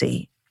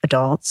loosey-goosey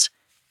adults.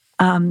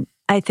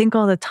 I think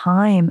all the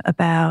time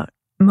about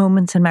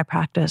moments in my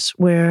practice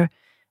where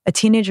a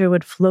teenager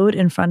would float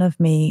in front of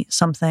me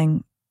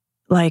something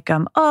like, we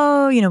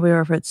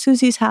were over at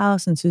Susie's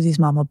house and Susie's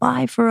mom will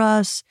buy for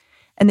us.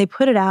 And they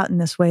put it out in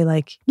this way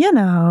like,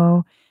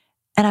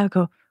 And I would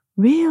go,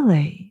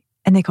 really?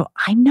 And they go,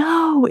 I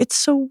know, it's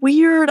so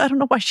weird. I don't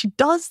know why she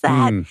does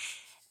that.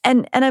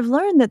 And I've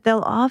learned that they'll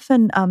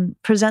often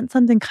present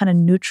something kind of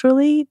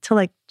neutrally to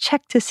like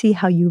check to see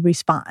how you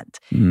respond.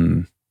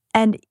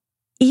 And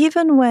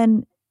even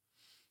when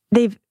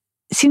they've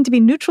seemed to be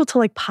neutral to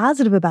like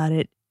positive about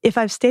it, if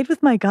I've stayed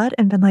with my gut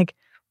and been like,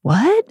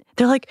 what?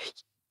 They're like,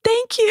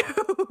 thank you,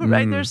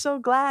 right? They're so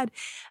glad.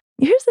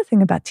 Here's the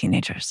thing about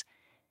teenagers.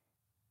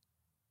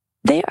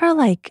 They are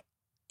like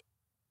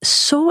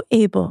so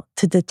able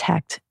to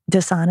detect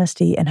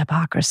dishonesty and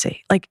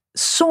hypocrisy, like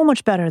so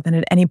much better than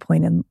at any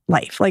point in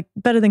life, like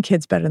better than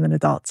kids, better than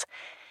adults.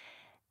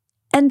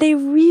 And they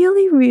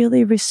really,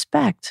 really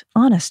respect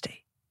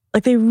honesty.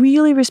 Like they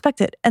really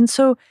respect it. And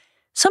so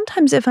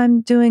sometimes if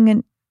I'm doing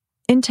an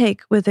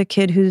intake with a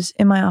kid who's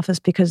in my office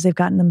because they've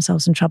gotten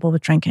themselves in trouble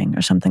with drinking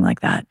or something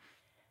like that,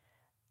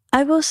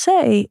 I will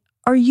say,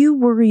 are you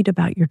worried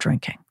about your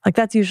drinking? Like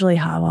that's usually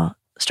how I'll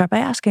start by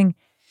asking.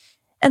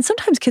 And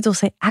sometimes kids will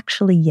say,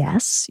 actually,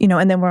 yes,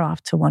 and then we're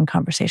off to one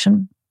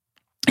conversation.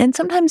 And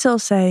sometimes they'll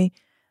say,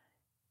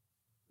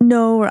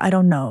 no, or I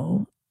don't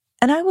know.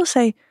 And I will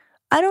say,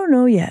 I don't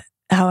know yet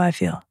how I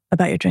feel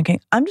about your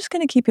drinking. I'm just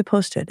going to keep you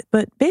posted.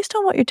 But based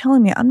on what you're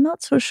telling me, I'm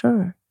not so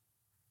sure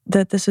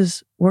that this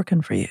is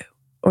working for you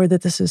or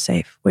that this is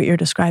safe, what you're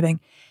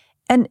describing.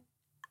 And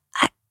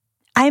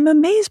I'm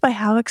amazed by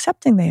how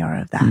accepting they are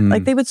of that.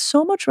 Like they would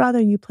so much rather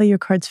you play your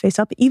cards face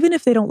up, even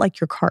if they don't like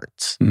your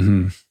cards,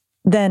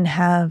 than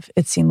have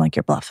it seem like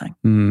you're bluffing.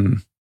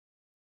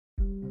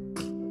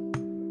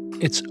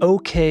 It's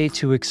okay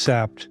to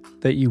accept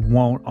that you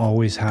won't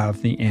always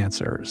have the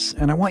answers.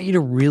 And I want you to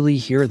really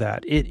hear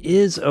that. It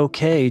is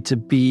okay to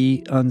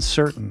be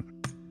uncertain.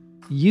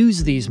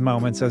 Use these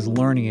moments as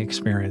learning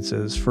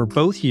experiences for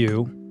both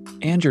you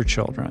and your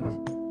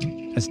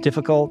children. As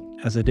difficult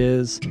as it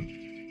is,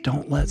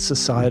 don't let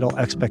societal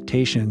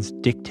expectations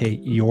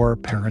dictate your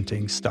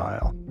parenting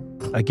style.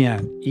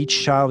 Again,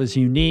 each child is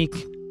unique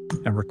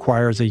and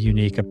requires a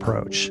unique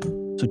approach.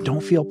 So don't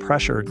feel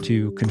pressured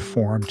to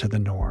conform to the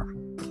norm.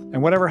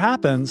 And whatever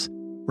happens,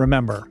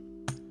 remember,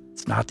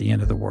 it's not the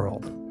end of the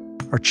world.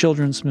 Our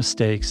children's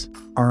mistakes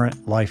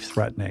aren't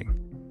life-threatening.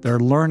 They're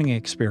learning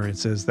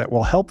experiences that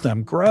will help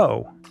them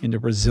grow into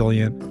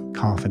resilient,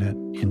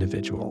 confident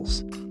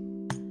individuals.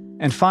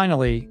 And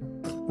finally,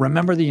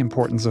 remember the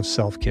importance of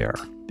self-care.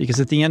 Because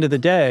at the end of the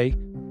day,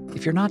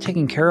 if you're not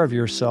taking care of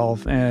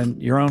yourself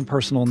and your own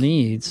personal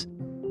needs,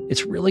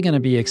 it's really going to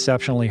be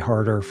exceptionally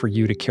harder for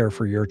you to care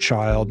for your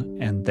child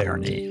and their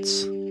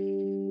needs.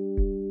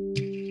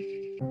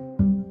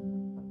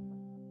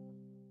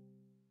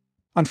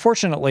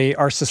 Unfortunately,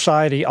 our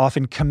society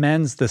often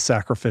commends the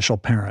sacrificial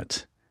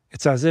parent.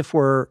 It's as if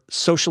we're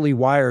socially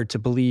wired to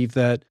believe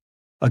that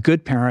a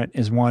good parent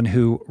is one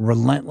who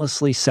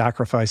relentlessly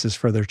sacrifices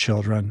for their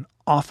children,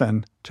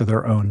 often to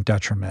their own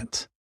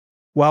detriment.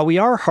 While we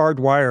are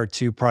hardwired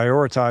to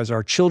prioritize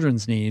our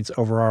children's needs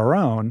over our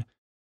own,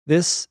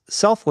 this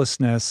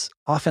selflessness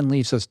often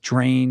leaves us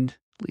drained,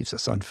 leaves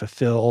us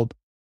unfulfilled,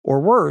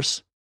 or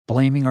worse,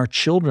 blaming our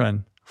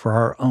children for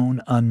our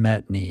own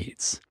unmet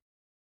needs.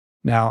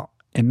 Now,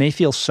 it may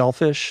feel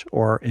selfish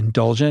or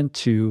indulgent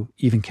to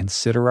even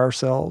consider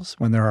ourselves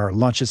when there are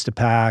lunches to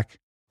pack,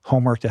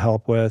 homework to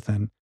help with,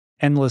 and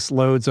endless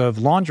loads of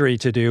laundry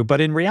to do.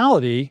 But in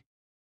reality,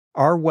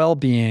 our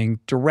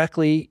well-being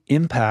directly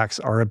impacts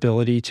our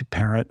ability to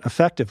parent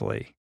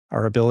effectively,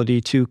 our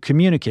ability to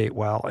communicate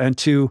well, and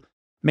to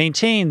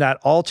maintain that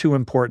all too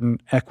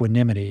important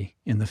equanimity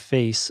in the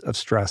face of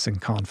stress and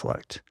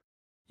conflict.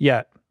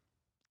 Yet,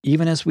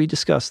 even as we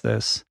discuss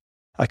this,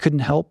 I couldn't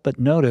help but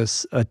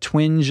notice a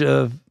twinge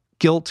of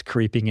guilt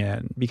creeping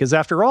in, because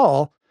after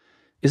all,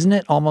 isn't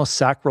it almost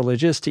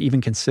sacrilegious to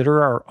even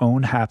consider our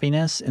own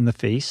happiness in the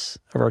face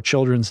of our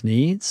children's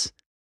needs?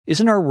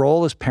 Isn't our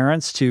role as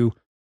parents to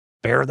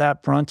bear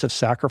that brunt of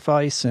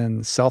sacrifice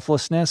and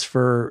selflessness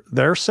for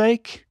their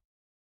sake?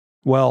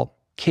 Well,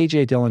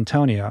 KJ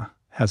Dell'Antonia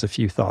has a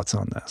few thoughts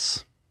on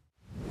this.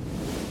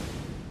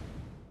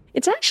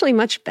 It's actually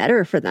much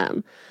better for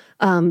them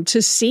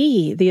to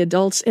see the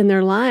adults in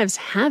their lives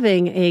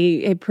having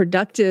a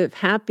productive,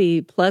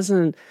 happy,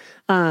 pleasant,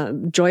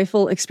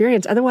 joyful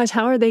experience. Otherwise,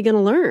 how are they going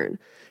to learn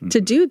to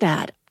do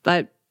that?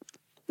 But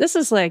this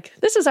is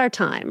our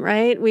time,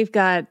 right? We've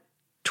got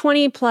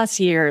 20 plus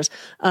years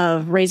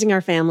of raising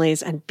our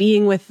families and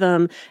being with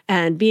them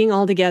and being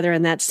all together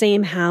in that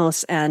same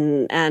house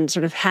and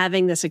sort of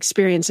having this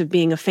experience of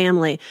being a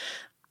family.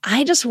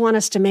 I just want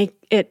us to make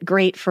it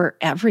great for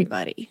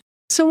everybody.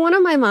 So one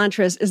of my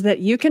mantras is that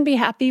you can be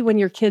happy when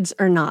your kids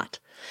are not.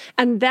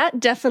 And that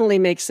definitely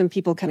makes some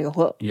people kind of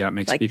go, whoa. Yeah, it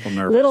makes people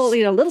nervous.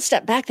 Little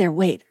step back there.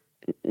 Wait,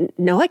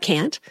 no, I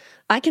can't.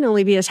 I can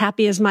only be as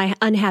happy as my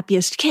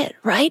unhappiest kid,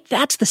 right?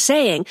 That's the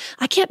saying.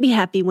 I can't be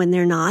happy when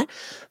they're not.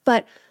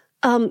 But,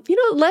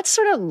 let's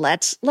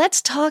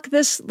talk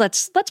this,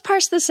 let's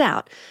parse this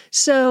out.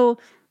 So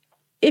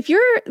if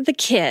you're the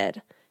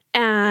kid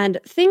and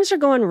things are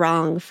going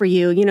wrong for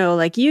you,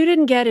 like you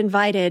didn't get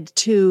invited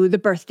to the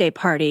birthday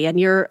party and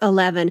you're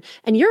 11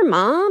 and your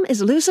mom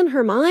is losing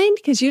her mind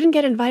because you didn't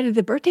get invited to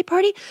the birthday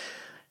party,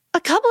 a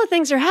couple of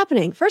things are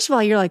happening. First of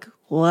all, you're like,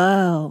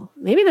 whoa,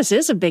 maybe this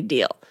is a big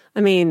deal.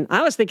 I mean,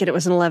 I was thinking it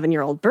was an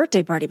 11-year-old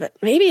birthday party, but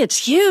maybe it's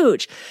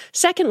huge.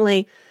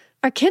 Secondly,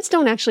 our kids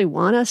don't actually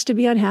want us to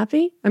be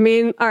unhappy. I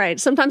mean, all right,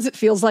 sometimes it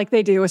feels like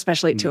they do,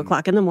 especially at 2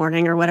 o'clock in the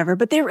morning or whatever,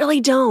 but they really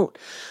don't.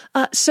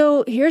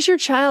 So here's your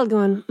child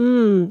going,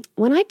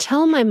 when I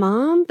tell my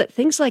mom that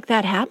things like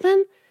that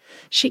happen,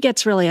 she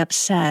gets really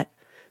upset.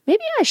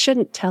 Maybe I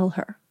shouldn't tell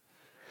her.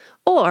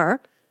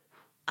 Or,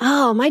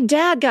 oh, my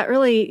dad got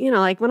really,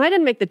 when I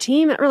didn't make the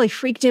team, it really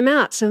freaked him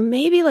out. So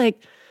maybe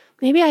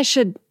I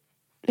should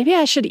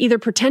either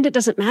pretend it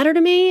doesn't matter to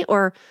me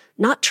or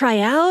not try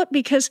out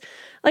because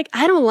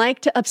I don't like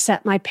to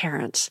upset my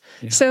parents.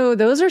 Yeah. So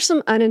those are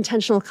some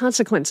unintentional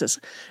consequences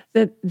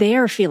that they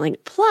are feeling.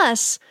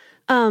 Plus,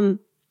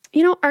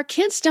 our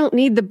kids don't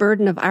need the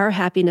burden of our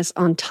happiness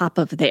on top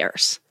of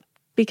theirs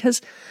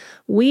because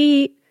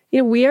we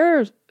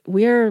are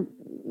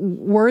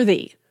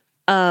worthy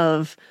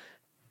of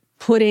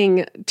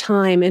putting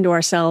time into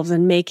ourselves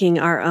and making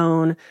our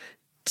own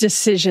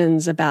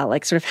decisions about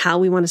sort of how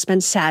we want to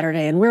spend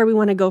Saturday and where we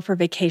want to go for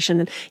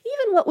vacation and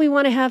even what we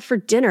want to have for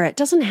dinner. It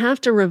doesn't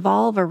have to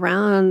revolve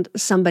around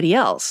somebody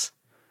else.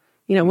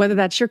 whether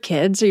that's your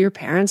kids or your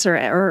parents or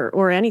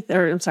anything,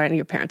 or I'm sorry, not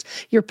your parents,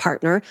 your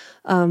partner,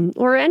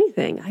 or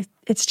anything.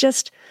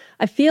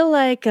 I feel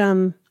like,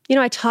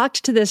 I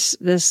talked to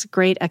this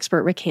great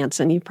expert, Rick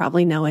Hansen. You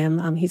probably know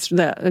him. He's a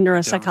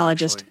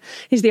neuropsychologist.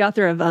 He's the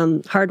author of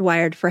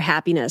Hardwired for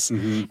Happiness.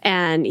 Mm-hmm.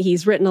 And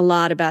he's written a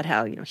lot about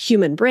how,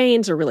 human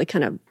brains are really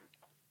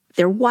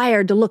they're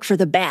wired to look for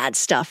the bad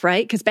stuff,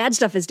 right? Because bad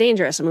stuff is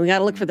dangerous. I mean, we got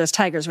to look for those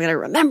tigers. We got to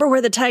remember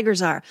where the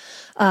tigers are.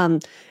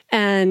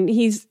 And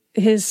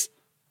his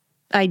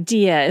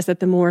idea is that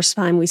the more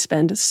time we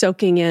spend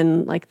soaking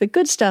in like the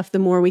good stuff, the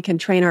more we can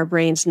train our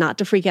brains not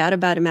to freak out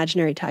about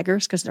imaginary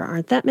tigers, because there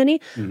aren't that many.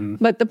 Mm-hmm.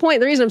 But the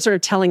reason I'm sort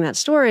of telling that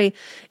story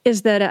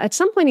is that at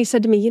some point he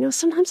said to me,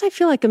 sometimes I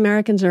feel like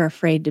Americans are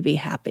afraid to be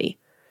happy.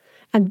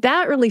 And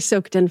that really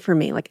soaked in for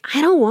me. Like,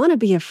 I don't want to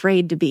be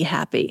afraid to be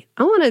happy.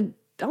 I want to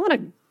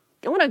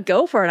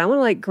go for it. I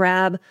want to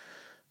grab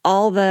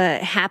all the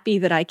happy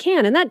that I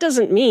can. And that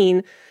doesn't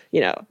mean,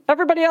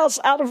 everybody else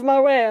out of my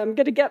way. I'm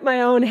going to get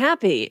my own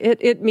happy.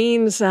 It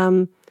means,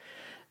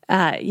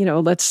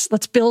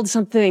 let's build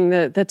something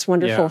that's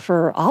wonderful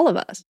for all of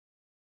us.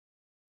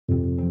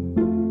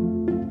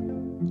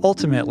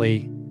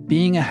 Ultimately,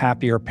 being a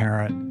happier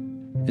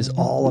parent is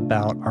all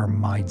about our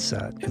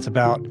mindset. It's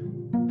about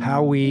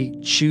how we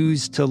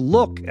choose to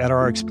look at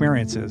our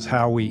experiences,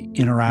 how we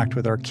interact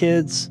with our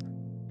kids,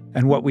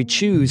 and what we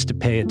choose to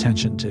pay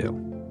attention to.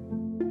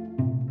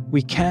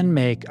 We can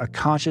make a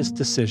conscious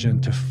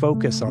decision to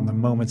focus on the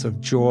moments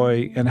of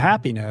joy and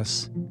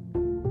happiness,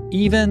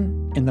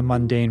 even in the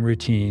mundane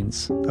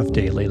routines of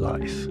daily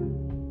life.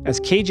 As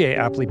KJ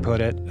aptly put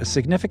it, a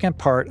significant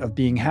part of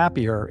being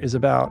happier is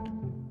about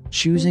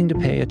choosing to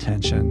pay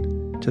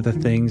attention to the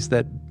things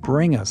that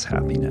bring us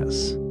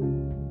happiness.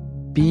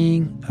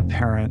 Being a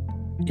parent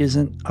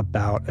isn't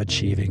about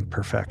achieving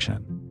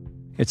perfection.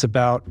 It's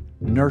about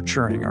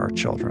nurturing our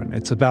children.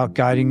 It's about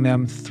guiding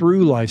them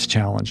through life's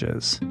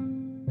challenges.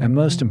 And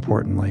most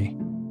importantly,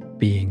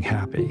 being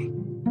happy.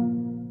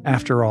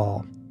 After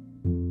all,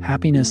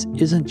 happiness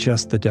isn't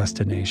just the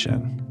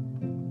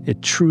destination.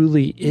 It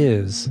truly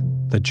is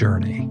the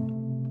journey.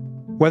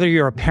 Whether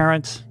you're a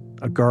parent,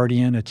 a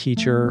guardian, a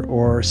teacher,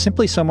 or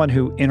simply someone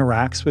who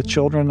interacts with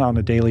children on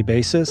a daily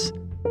basis,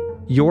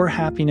 your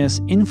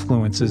happiness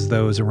influences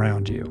those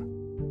around you.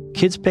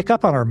 Kids pick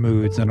up on our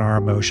moods and our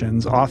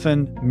emotions,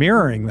 often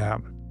mirroring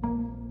them.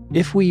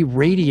 If we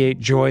radiate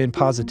joy and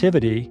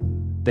positivity,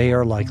 they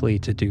are likely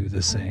to do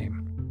the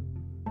same.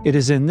 It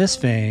is in this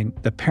vein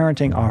that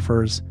parenting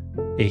offers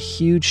a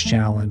huge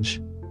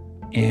challenge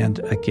and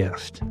a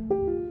gift.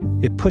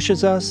 It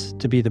pushes us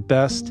to be the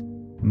best,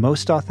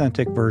 most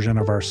authentic version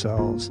of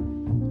ourselves,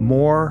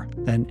 more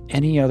than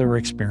any other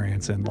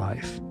experience in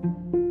life.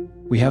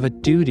 We have a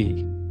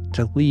duty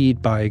to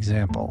lead by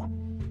example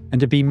and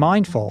to be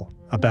mindful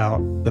about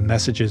the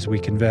messages we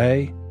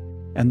convey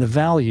and the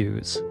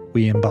values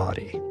we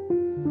embody.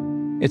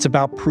 It's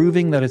about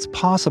proving that it's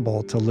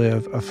possible to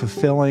live a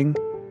fulfilling,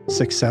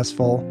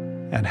 successful,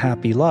 and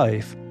happy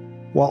life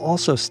while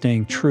also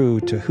staying true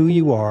to who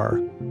you are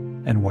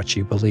and what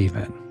you believe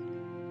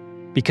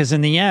in. Because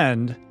in the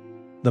end,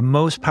 the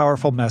most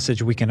powerful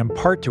message we can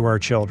impart to our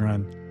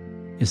children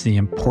is the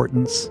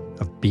importance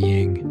of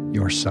being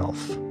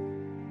yourself.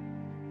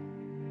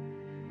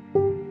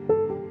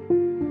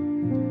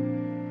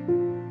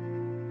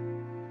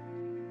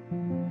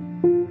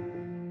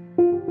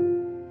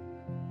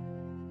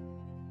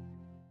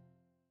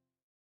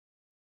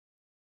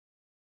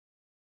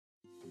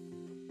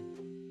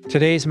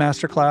 Today's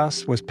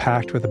masterclass was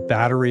packed with a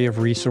battery of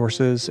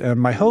resources,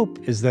 and my hope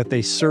is that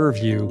they serve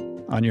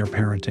you on your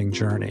parenting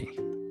journey.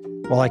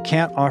 While I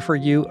can't offer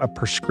you a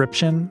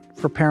prescription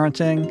for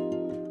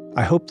parenting,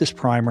 I hope this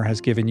primer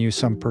has given you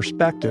some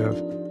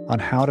perspective on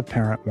how to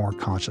parent more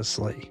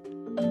consciously.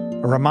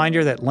 A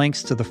reminder that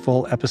links to the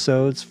full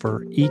episodes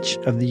for each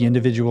of the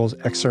individuals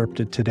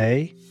excerpted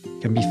today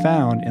can be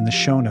found in the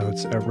show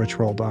notes at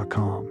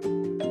richroll.com.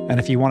 And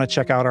if you want to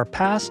check out our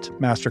past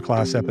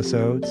masterclass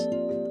episodes,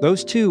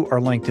 those too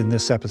are linked in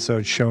this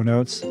episode's show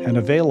notes and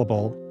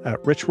available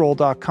at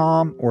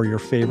richroll.com or your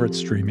favorite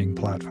streaming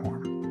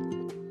platform.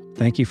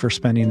 Thank you for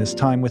spending this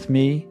time with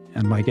me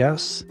and my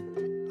guests.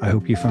 I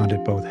hope you found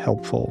it both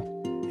helpful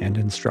and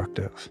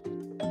instructive.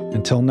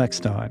 Until next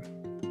time,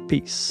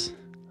 peace,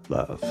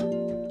 love,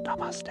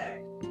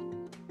 namaste.